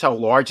know, just how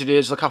large it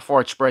is. Look how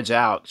far it spreads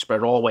out.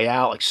 Spread it all the way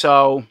out like so.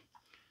 All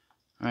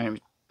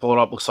right, pull it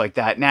up, looks like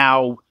that.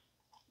 Now,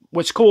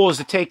 what's cool is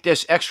to take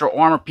this extra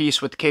armor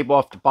piece with the cape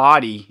off the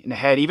body and the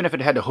head, even if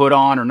it had the hood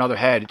on or another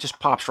head, it just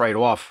pops right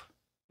off.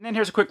 And then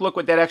here's a quick look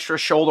with that extra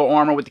shoulder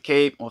armor with the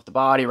cape off the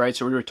body, right?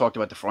 So we already talked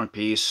about the front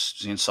piece,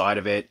 the inside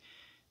of it.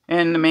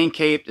 And the main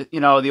cape, you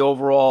know, the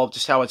overall,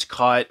 just how it's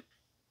cut,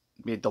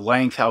 the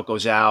length, how it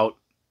goes out.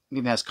 It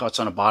even has cuts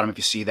on the bottom if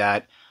you see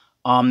that.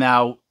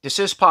 Now, this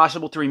is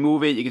possible to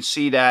remove it. You can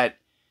see that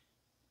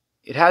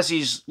it has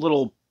these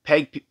little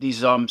peg,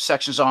 these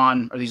sections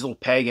on, or these little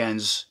peg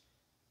ends,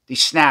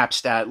 these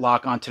snaps that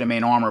lock onto the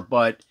main armor.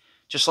 But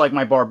just like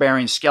my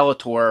Barbarian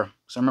Skeletor,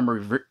 because I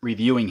remember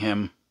reviewing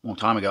him a long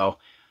time ago,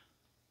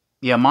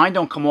 yeah, mine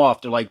don't come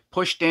off. They're like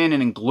pushed in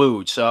and then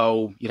glued.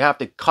 So you'd have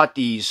to cut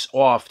these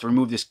off to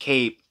remove this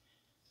cape.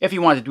 If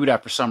you wanted to do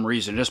that for some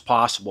reason, it is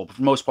possible. But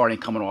for the most part, it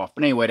ain't coming off.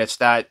 But anyway, that's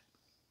that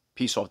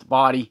piece off the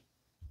body.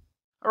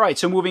 All right,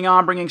 so moving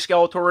on, bringing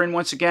Skeletor in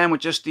once again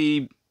with just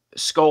the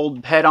skull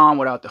head on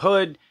without the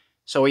hood.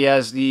 So he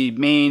has the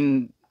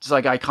main, it's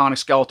like iconic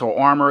Skeletor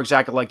armor,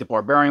 exactly like the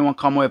Barbarian one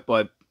come with,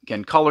 but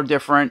again, color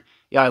different.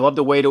 Yeah, I love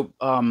the way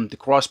the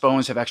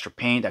crossbones have extra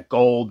paint, that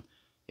gold.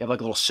 You have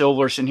like little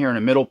silvers in here in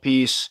the middle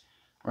piece,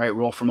 right?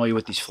 We're all familiar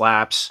with these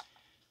flaps.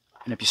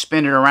 And if you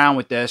spin it around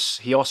with this,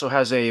 he also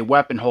has a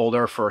weapon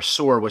holder for a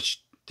sword,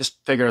 which this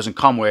figure doesn't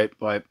come with.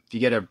 But if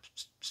you get a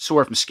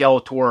sword from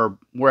Skeletor or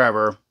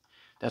wherever,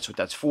 that's what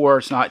that's for.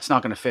 It's not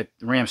going to fit.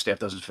 The Ram staff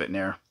doesn't fit in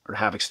there, or the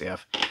Havoc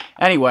staff.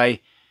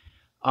 Anyway,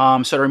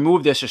 so to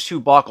remove this, there's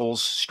two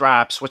buckles,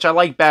 straps, which I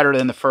like better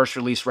than the first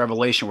release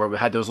Revelation, where we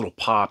had those little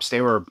pops.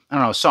 They were, I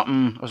don't know,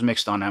 something was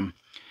mixed on them.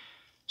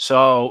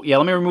 So, yeah,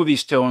 let me remove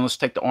these two, and let's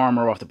take the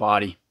armor off the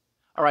body.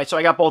 All right, so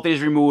I got both of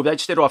these removed. I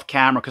just did it off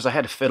camera because I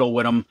had to fiddle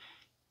with them.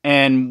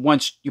 And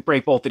once you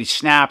break both of these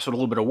snaps with a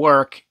little bit of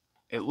work,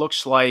 it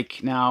looks like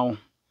now...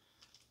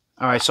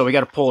 All right, so we got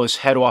to pull his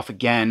head off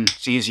again.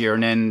 It's easier,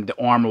 and then the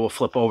armor will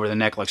flip over the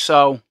neck like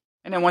so.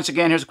 And then once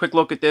again, here's a quick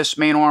look at this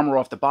main armor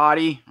off the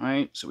body,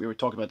 right? So we were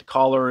talking about the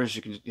colors.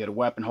 You can get a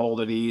weapon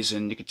holder, these,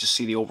 and you can just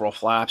see the overall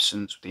flaps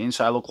and what the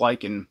inside look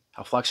like and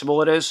how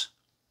flexible it is.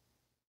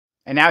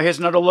 And now here's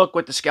another look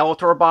with the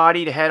Skeletor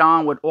body, the head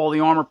on with all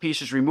the armor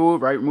pieces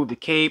removed, right? Remove the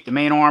cape, the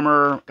main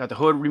armor, got the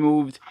hood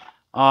removed,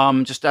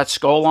 just that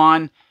skull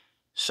on.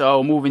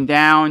 So moving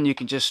down, you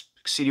can just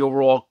see the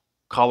overall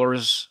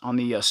colors on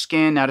the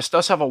skin. Now this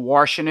does have a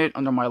wash in it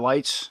under my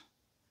lights.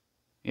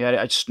 Yeah,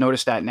 I just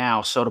noticed that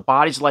now. So the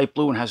body's light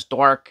blue and has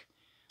dark,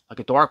 like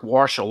a dark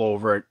wash all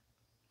over it.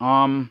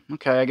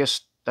 Okay, I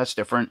guess that's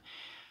different.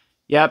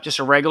 Yep, just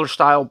a regular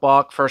style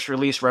buck, first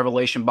release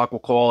Revelation buck we'll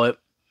call it.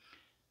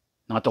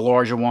 Not the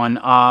larger one.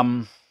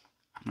 I'm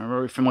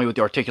very familiar with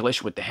the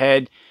articulation with the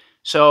head.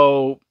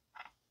 So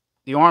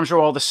the arms are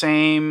all the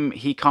same.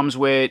 He comes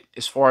with,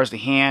 as far as the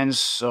hands,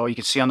 so you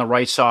can see on the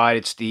right side,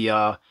 it's the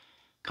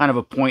kind of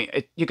a point.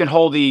 You can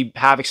hold the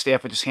Havoc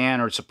staff with his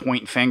hand, or it's a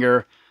point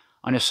finger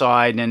on his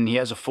side, and then he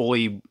has a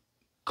fully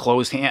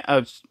closed hand,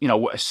 you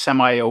know, a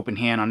semi-open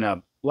hand on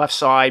the left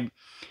side.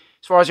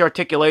 As far as the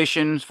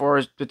articulation, as far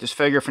as with this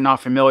figure, if you're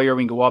not familiar,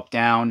 we can go up,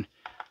 down,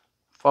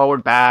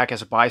 forward, back,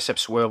 has a bicep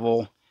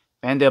swivel.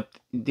 Bend up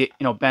the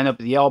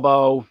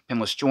elbow,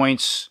 pinless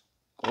joints,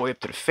 go all the way up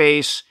to the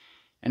face.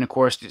 And of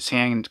course, this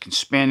hand can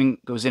spin,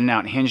 goes in and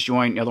out in hinge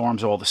joint. The other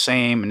arms are all the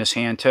same, and this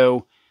hand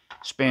too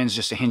spins,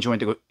 just a hinge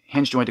joint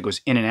that goes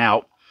in and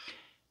out.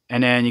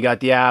 And then you got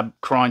the ab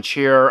crunch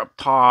here up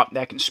top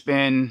that can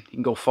spin. You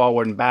can go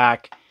forward and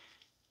back.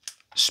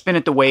 Spin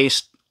at the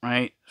waist,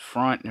 right?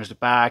 Front, there's the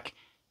back.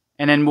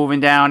 And then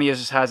moving down, he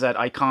just has that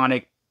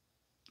iconic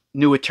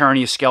new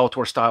Eternia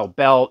Skeletor style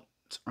belt.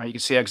 Right, you can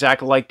see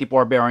exactly like the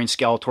Barbarian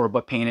Skeletor,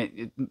 but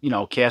painted, you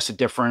know, casted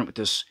different with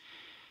this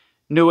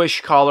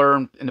newish color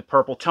in the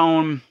purple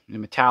tone, the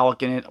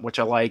metallic in it, which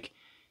I like.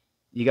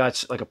 You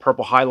got like a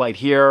purple highlight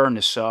here, and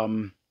this,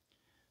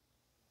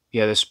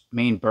 yeah, this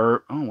main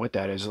bird. I don't know what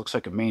that is. It looks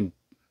like a main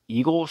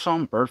eagle or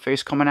something, bird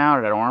face coming out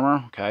of that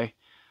armor. Okay.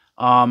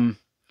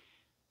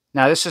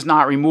 Now, this is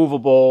not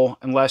removable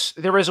unless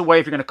there is a way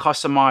if you're going to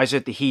customize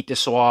it to heat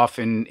this off.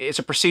 And it's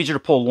a procedure to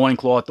pull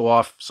loincloth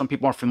off. Some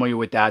people aren't familiar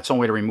with that. It's the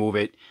only way to remove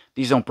it.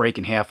 These don't break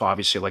in half,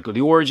 obviously, like with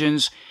the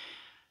Origins.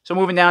 So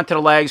moving down to the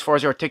legs, as far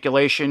as the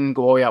articulation,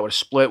 go all the way out with a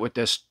split with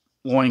this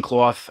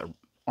loincloth,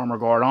 armor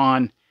guard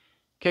on.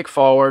 Kick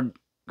forward,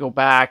 go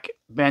back,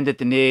 bend at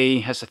the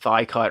knee, has the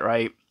thigh cut,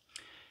 right?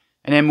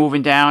 And then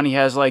moving down, he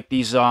has like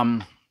these,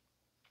 yeah,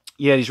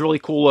 these really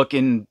cool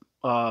looking,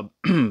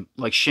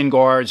 like shin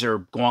guards or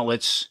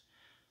gauntlets,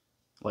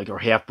 like, or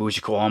half boots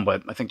you call them,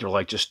 but I think they're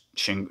like just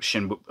shin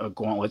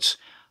gauntlets.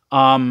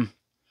 Yeah,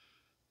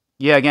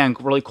 again,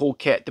 really cool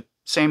kit. The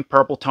same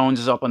purple tones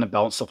is up on the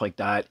belt and stuff like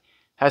that.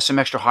 Has some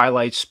extra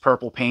highlights,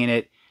 purple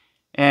painted,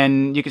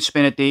 and you can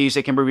spin at these.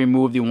 They can be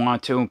removed if you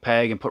want to, and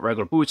peg and put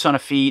regular boots on the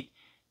feet.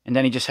 And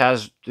then he just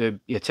has the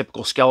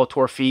typical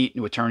Skeletor feet,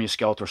 New Eternia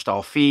Skeletor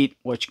style feet,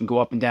 which can go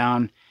up and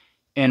down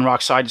and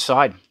rock side to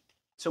side.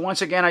 So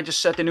once again, I just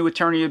set the New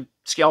Eternia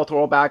Skeletor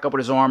all back up with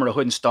his armor, the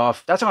hood and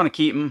stuff. That's how I'm going to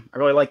keep him. I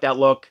really like that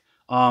look.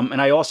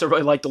 And I also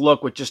really like the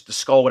look with just the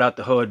skull without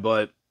the hood,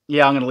 but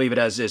yeah, I'm going to leave it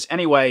as is.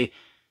 Anyway,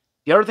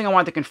 the other thing I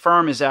wanted to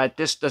confirm is that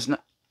this does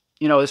not,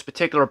 this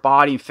particular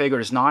body and figure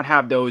does not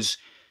have those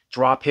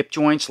drop hip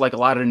joints like a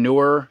lot of the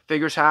newer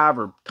figures have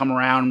or come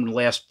around in the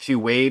last few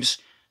waves.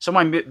 Some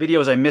of my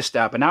videos I missed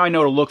that, but now I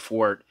know to look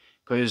for it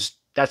because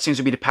that seems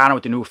to be the pattern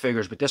with the newer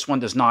figures, but this one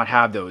does not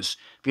have those.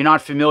 If you're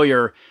not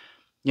familiar,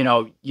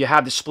 you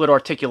have the split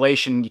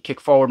articulation, you kick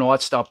forward and all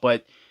that stuff,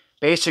 but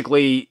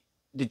basically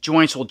the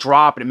joints will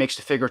drop and it makes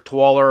the figure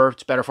taller.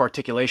 It's better for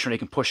articulation. They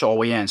can push all the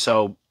way in.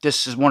 So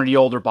this is one of the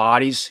older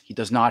bodies. He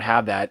does not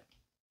have that.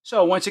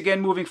 So once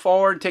again, moving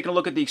forward, taking a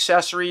look at the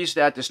accessories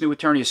that this new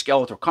Eternia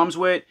Skeletor comes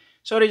with.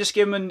 So they just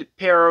give him a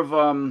pair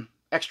of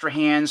extra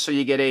hands, so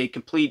you get a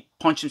complete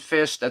punch and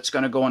fist that's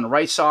going to go on the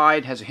right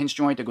side, has a hinge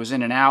joint that goes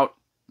in and out,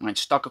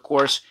 mine's stuck of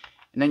course,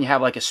 and then you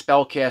have like a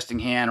spell casting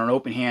hand or an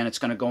open hand that's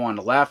going to go on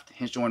the left.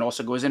 Hinge joint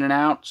also goes in and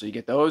out, so you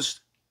get those.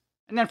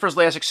 And then for his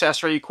last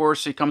accessory, of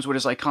course, he comes with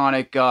his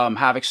iconic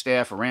Havoc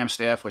staff or Ram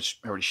staff, which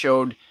I already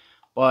showed.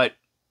 But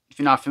if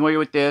you're not familiar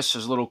with this,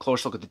 there's a little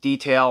close look at the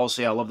details.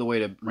 Yeah, I love the way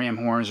the ram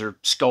horns are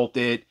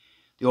sculpted,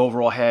 the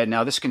overall head.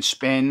 Now this can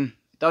spin.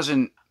 It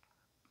doesn't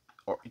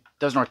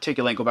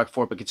articulate and go back and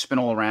forth, but it can spin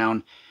all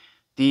around.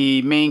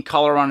 The main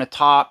color on the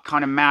top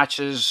kind of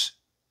matches,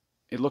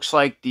 it looks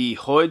like the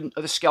hood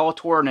of the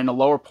Skeletor, and then the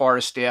lower part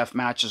of the staff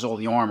matches all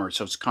the armor.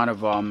 So it's kind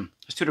of,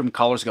 there's two different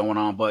colors going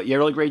on, but yeah,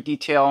 really great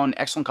detail and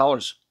excellent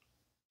colors.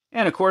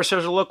 And of course,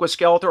 there's a look with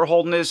Skeletor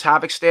holding his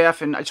Havoc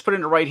staff, and I just put it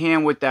in the right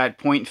hand with that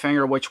point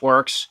finger, which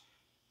works.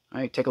 All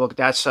right, take a look at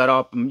that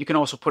setup. You can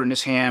also put it in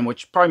this hand,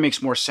 which probably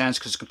makes more sense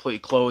because it's completely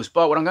closed.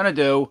 But what I'm going to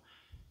do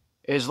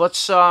is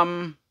let's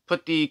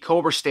put the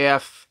Cobra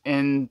staff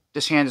in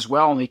this hand as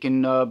well, and he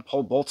can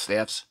hold both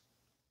staffs.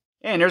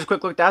 And there's a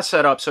quick look at that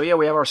setup. So yeah,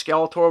 we have our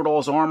Skeletor with all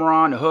his armor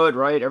on, the hood,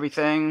 right,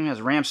 everything. Has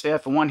a ram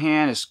staff in one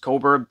hand, his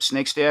Cobra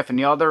snake staff in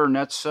the other, and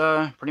that's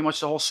pretty much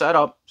the whole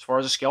setup as far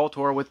as a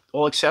Skeletor with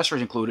all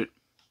accessories included.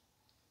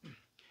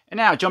 And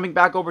now, jumping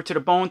back over to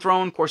the Bone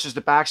Throne, of course, is the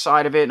back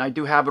side of it, and I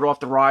do have it off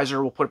the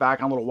riser. We'll put it back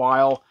in a little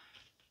while.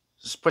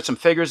 Just put some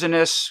figures in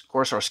this. Of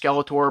course, our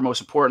Skeletor,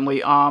 most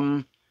importantly.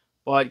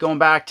 But going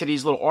back to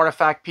these little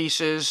artifact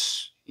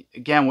pieces,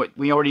 again, what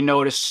we already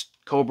noticed,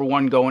 Cobra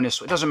 1 going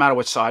this way. It doesn't matter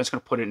what side. It's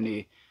going to put it in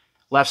the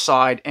left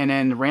side. And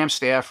then the ram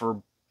staff,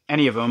 or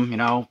any of them,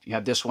 you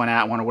have this one,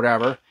 that one, or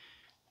whatever,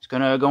 it's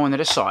going to go into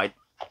this side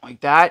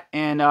like that.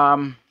 And,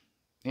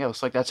 yeah,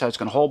 looks like that's how it's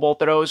going to hold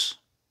both of those.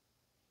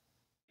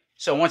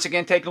 So once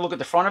again, taking a look at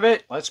the front of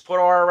it, let's put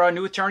our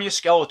new Eternia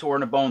Skeletor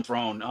in the Bone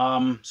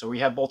Throne. So we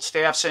have both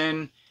staffs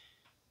in,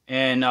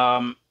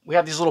 and we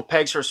have these little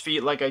pegs for his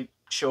feet like I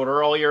showed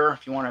earlier.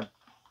 If you want to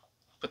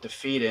put the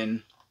feet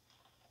in,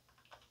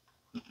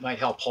 it might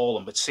help hold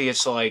them. But see,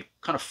 it's like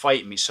kind of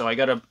fighting me, so I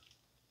got to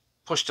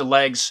push the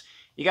legs.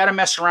 You got to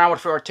mess around with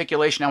it for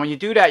articulation. Now when you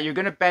do that, you're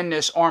going to bend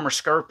this armor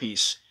skirt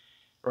piece,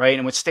 right?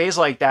 And when it stays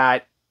like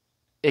that,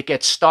 it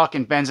gets stuck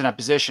and bends in that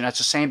position. That's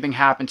the same thing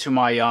happened to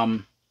my...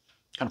 kind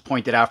of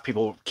pointed out if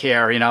people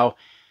care,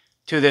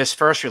 to this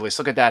first release.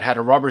 Look at that, how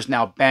the rubber's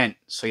now bent.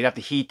 So you'd have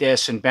to heat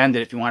this and bend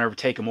it if you want to ever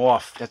take them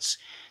off.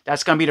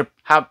 That's going to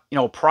be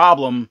a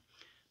problem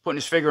putting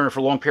this figure in for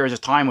long periods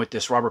of time with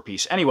this rubber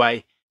piece.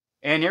 Anyway,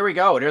 and here we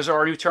go. There's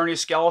our new Eternia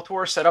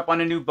Skeletor set up on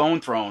the new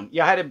Bone Throne.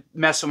 Yeah, I had to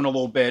mess with him a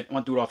little bit. I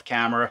want to do it off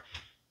camera.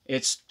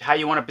 It's how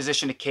you want to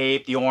position the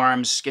cape, the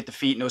arms, get the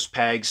feet in those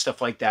pegs,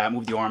 stuff like that.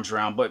 Move the arms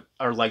around,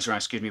 or legs around,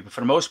 excuse me. But for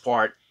the most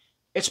part,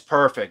 it's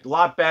perfect. A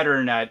lot better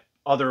than that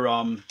other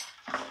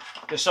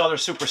this other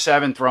Super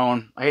 7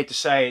 throne. I hate to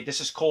say it,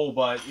 this is cool,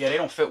 but yeah, they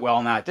don't fit well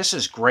in that. This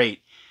is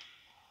great.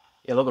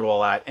 Yeah, look at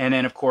all that. And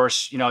then of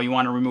course, you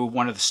want to remove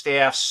one of the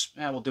staffs.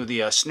 We'll do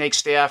the snake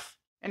staff.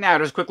 And now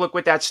there's a quick look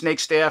with that snake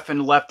staff in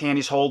the left hand.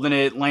 He's holding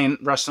it,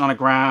 resting on the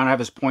ground. I have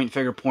his point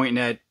finger pointing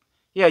at,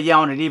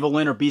 yelling at Evil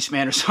Lyn or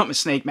Beastman or something,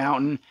 Snake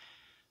Mountain.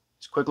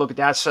 Just a quick look at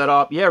that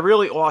setup. Yeah,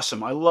 really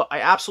awesome. I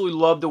absolutely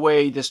love the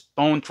way this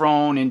Bone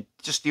Throne and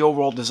just the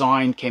overall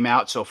design came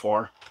out so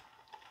far.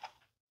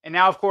 And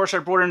now, of course, I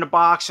brought it in the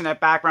box in that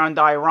background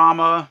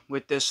diorama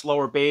with this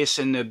lower base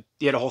and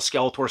the whole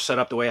Skeletor set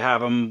up the way I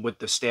have him with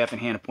the staff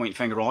and hand and point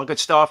finger, all that good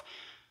stuff.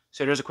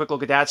 So there's a quick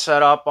look at that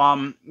setup.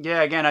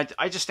 Yeah, again,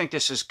 I just think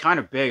this is kind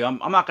of big. I'm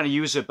not going to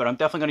use it, but I'm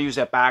definitely going to use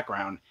that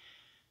background.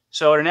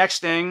 So the next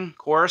thing, of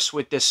course,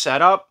 with this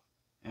setup,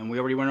 and we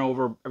already went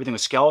over everything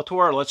with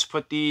Skeletor, let's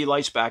put the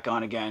lights back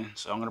on again.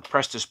 So I'm going to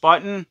press this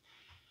button,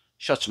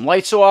 shut some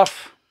lights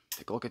off.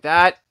 Take a look at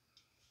that.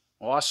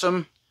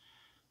 Awesome.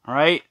 All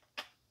right.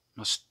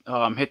 Let's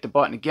hit the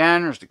button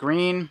again. There's the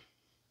green.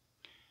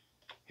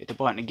 Hit the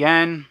button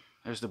again.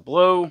 There's the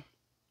blue.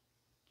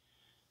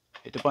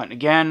 Hit the button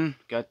again.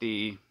 Got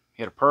the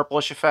hit a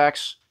purplish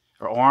effects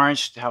or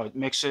orange, how it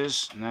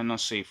mixes. And then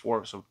let's see,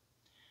 so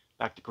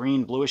back to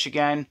green, bluish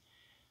again.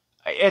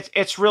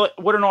 It's really,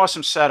 what an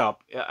awesome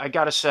setup. I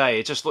gotta say,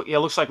 it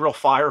looks like real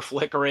fire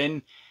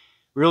flickering,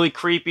 really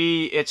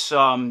creepy. It's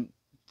the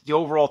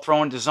overall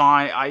throne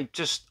design.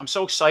 I'm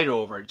so excited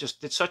over it.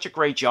 Just did such a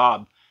great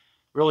job.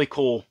 Really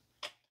cool.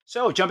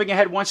 So jumping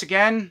ahead once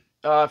again,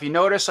 if you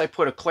notice, I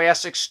put a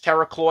Classics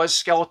Terra Claws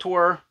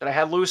Skeletor that I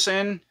had loose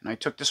in, and I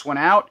took this one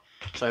out.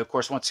 So I, of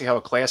course, want to see how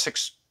a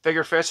Classics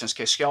figure fits. In this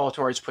case,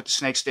 Skeletor, I just put the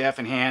snake staff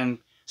in hand,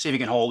 see if he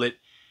can hold it.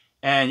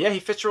 And yeah, he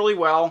fits really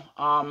well.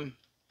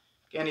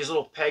 Again, these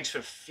little pegs for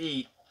the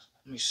feet.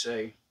 Let me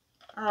see.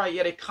 All right,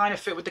 yeah, they kind of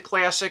fit with the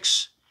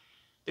Classics.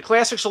 The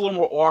Classics are a little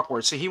more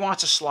awkward, so he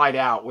wants to slide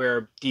out,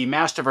 where the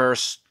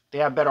Masterverse, they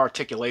have better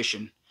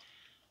articulation.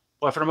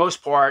 But for the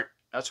most part,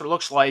 that's what it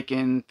looks like,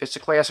 and fits the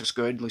Classics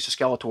good, at least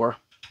the Skeletor.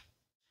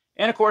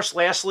 And of course,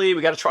 lastly,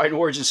 we got to try an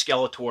Origin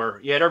Skeletor.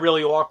 Yeah, they're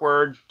really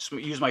awkward. Just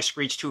use my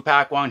Screech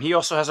 2-pack one. He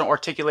also has an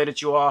articulated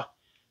jaw.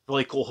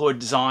 Really cool hood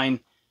design.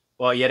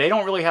 Well, yeah, they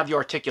don't really have the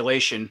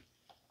articulation.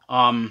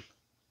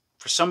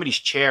 For some of these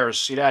chairs,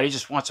 see that? He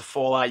just wants to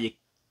fall out. You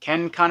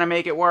can kind of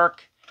make it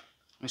work.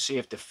 Let me see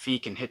if the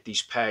feet can hit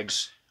these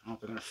pegs. I don't know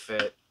if they're going to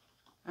fit.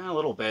 A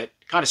little bit.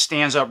 It kind of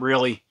stands up,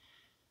 really.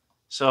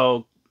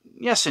 So,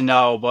 yes and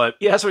no, but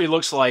yeah, that's what he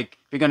looks like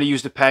if you're going to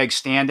use the pegs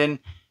standing.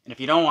 And if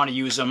you don't want to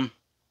use them,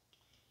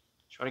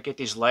 try to get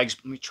these legs.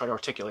 Let me try to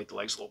articulate the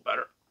legs a little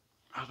better.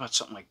 How about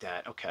something like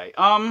that? Okay.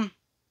 All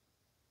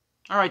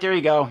right, there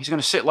you go. He's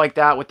going to sit like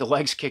that with the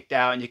legs kicked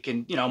out, and you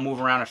can,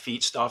 move around and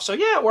feet stuff. So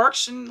yeah, it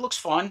works and it looks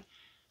fun.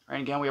 All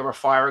right, again, we have our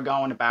fire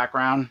going in the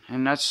background,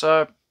 and that's,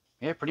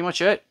 yeah, pretty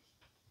much it.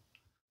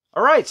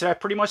 All right, so that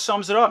pretty much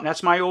sums it up. And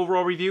that's my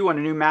overall review on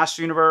the new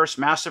Masterverse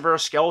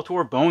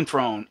Skeletor Bone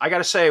Throne. I got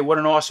to say, what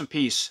an awesome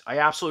piece. I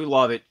absolutely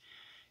love it.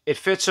 It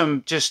fits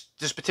him, just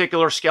this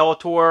particular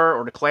Skeletor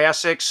or the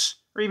Classics,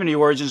 or even the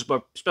Origins,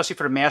 but especially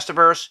for the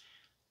Masterverse.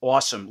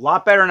 Awesome. A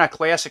lot better than that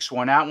Classics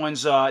one. That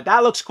one's,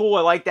 that looks cool.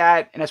 I like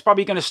that. And it's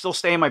probably going to still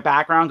stay in my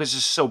background because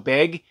it's so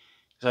big.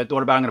 Because I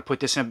thought about, I'm going to put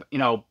this in,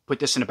 put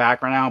this in the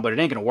background now, but it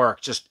ain't going to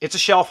work. Just, it's a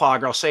shelf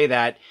hogger, I'll say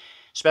that.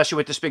 Especially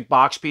with this big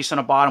box piece on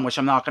the bottom, which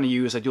I'm not going to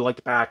use. I do like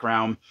the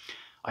background.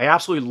 I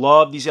absolutely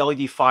love these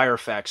LED fire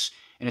effects.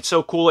 And it's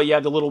so cool that you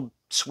have the little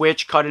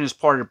switch cut in as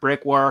part of the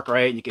brickwork,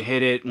 right? You can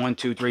hit it 1,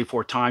 2, 3,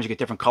 4 times. You get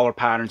different color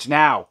patterns.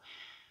 Now,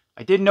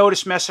 I did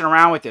notice messing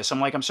around with this.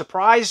 I'm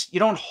surprised you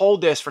don't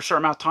hold this for a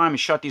certain amount of time and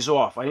shut these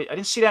off. I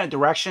didn't see that in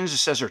directions. It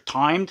says they're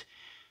timed.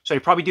 So you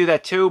probably do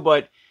that too.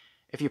 But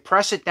if you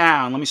press it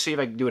down, let me see if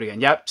I can do it again.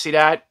 Yep, see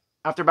that?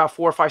 After about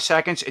 4 or 5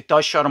 seconds, it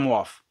does shut them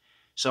off.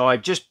 So I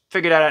just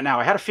figured that out now.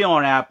 I had a feeling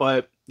on that,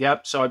 but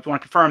yep. So I want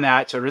to confirm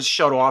that. So it is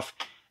shut off,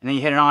 and then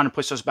you hit it on and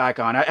puts those back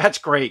on. That's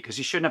great because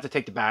you shouldn't have to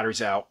take the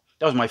batteries out.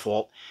 That was my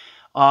fault.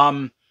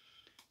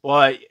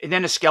 But and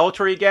then the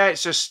Skeletor you get,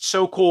 it's just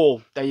so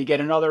cool that you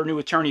get another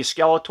new Eternia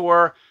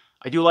Skeletor.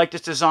 I do like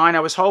this design.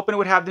 I was hoping it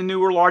would have the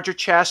newer, larger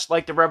chest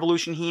like the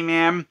Revolution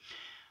He-Man.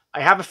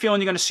 I have a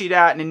feeling you're going to see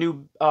that in the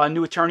new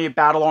Eternia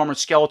Battle Armored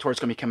Skeletor. It's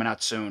going to be coming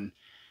out soon.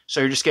 So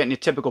you're just getting a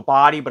typical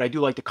body, but I do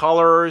like the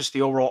colors,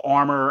 the overall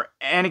armor.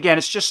 And again,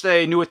 it's just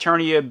a new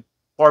Eternia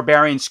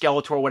Barbarian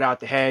Skeletor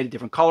without the head.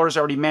 Different colors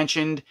already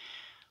mentioned.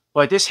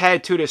 But this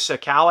head, too, this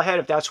Kala head,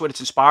 if that's what it's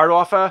inspired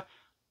off of,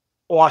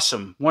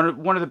 awesome.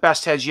 One of the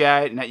best heads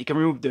yet. And that you can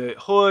remove the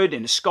hood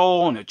and the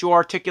skull and the jaw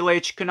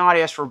articulates. You could not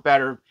ask for a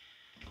better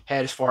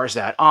head as far as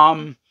that.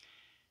 And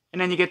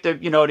then you get the,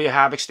 the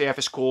Havoc staff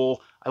is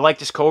cool. I like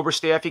this Cobra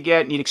staff you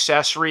get. Neat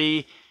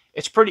accessory.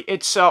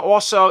 It's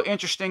also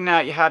interesting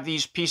that you have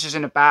these pieces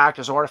in the back.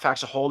 There's artifacts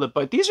to hold it,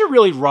 but these are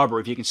really rubber,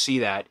 if you can see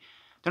that.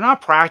 They're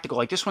not practical.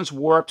 Like, this one's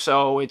warped,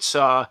 so it's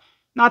not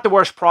the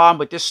worst problem,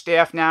 but this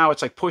staff now,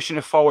 it's like pushing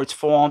it forward, it's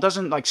falling. It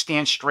doesn't, like,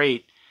 stand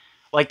straight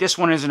like this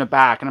one is in the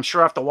back, and I'm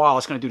sure after a while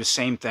it's going to do the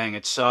same thing.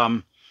 It's, yeah,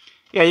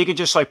 you can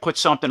just, like, put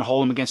something to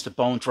hold him against the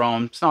Bone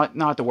Throne. It's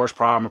not the worst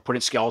problem, or put it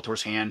in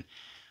Skeletor's hand.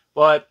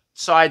 But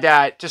aside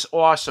that, just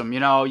awesome. You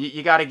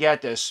got to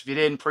get this. If you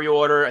didn't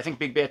pre-order, I think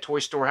Big Bad Toy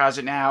Store has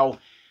it now.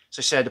 As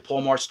I said, the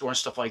Pole Mart store and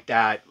stuff like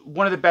that.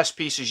 One of the best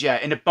pieces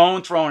yet. And the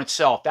Bone Throne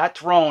itself, that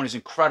throne is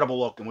incredible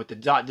looking with the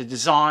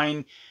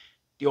design,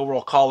 the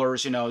overall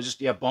colors,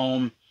 just, yeah,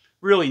 bone.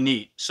 Really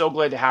neat. So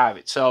glad to have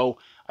it. So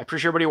I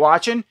appreciate everybody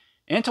watching.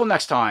 And until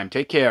next time,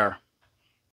 take care.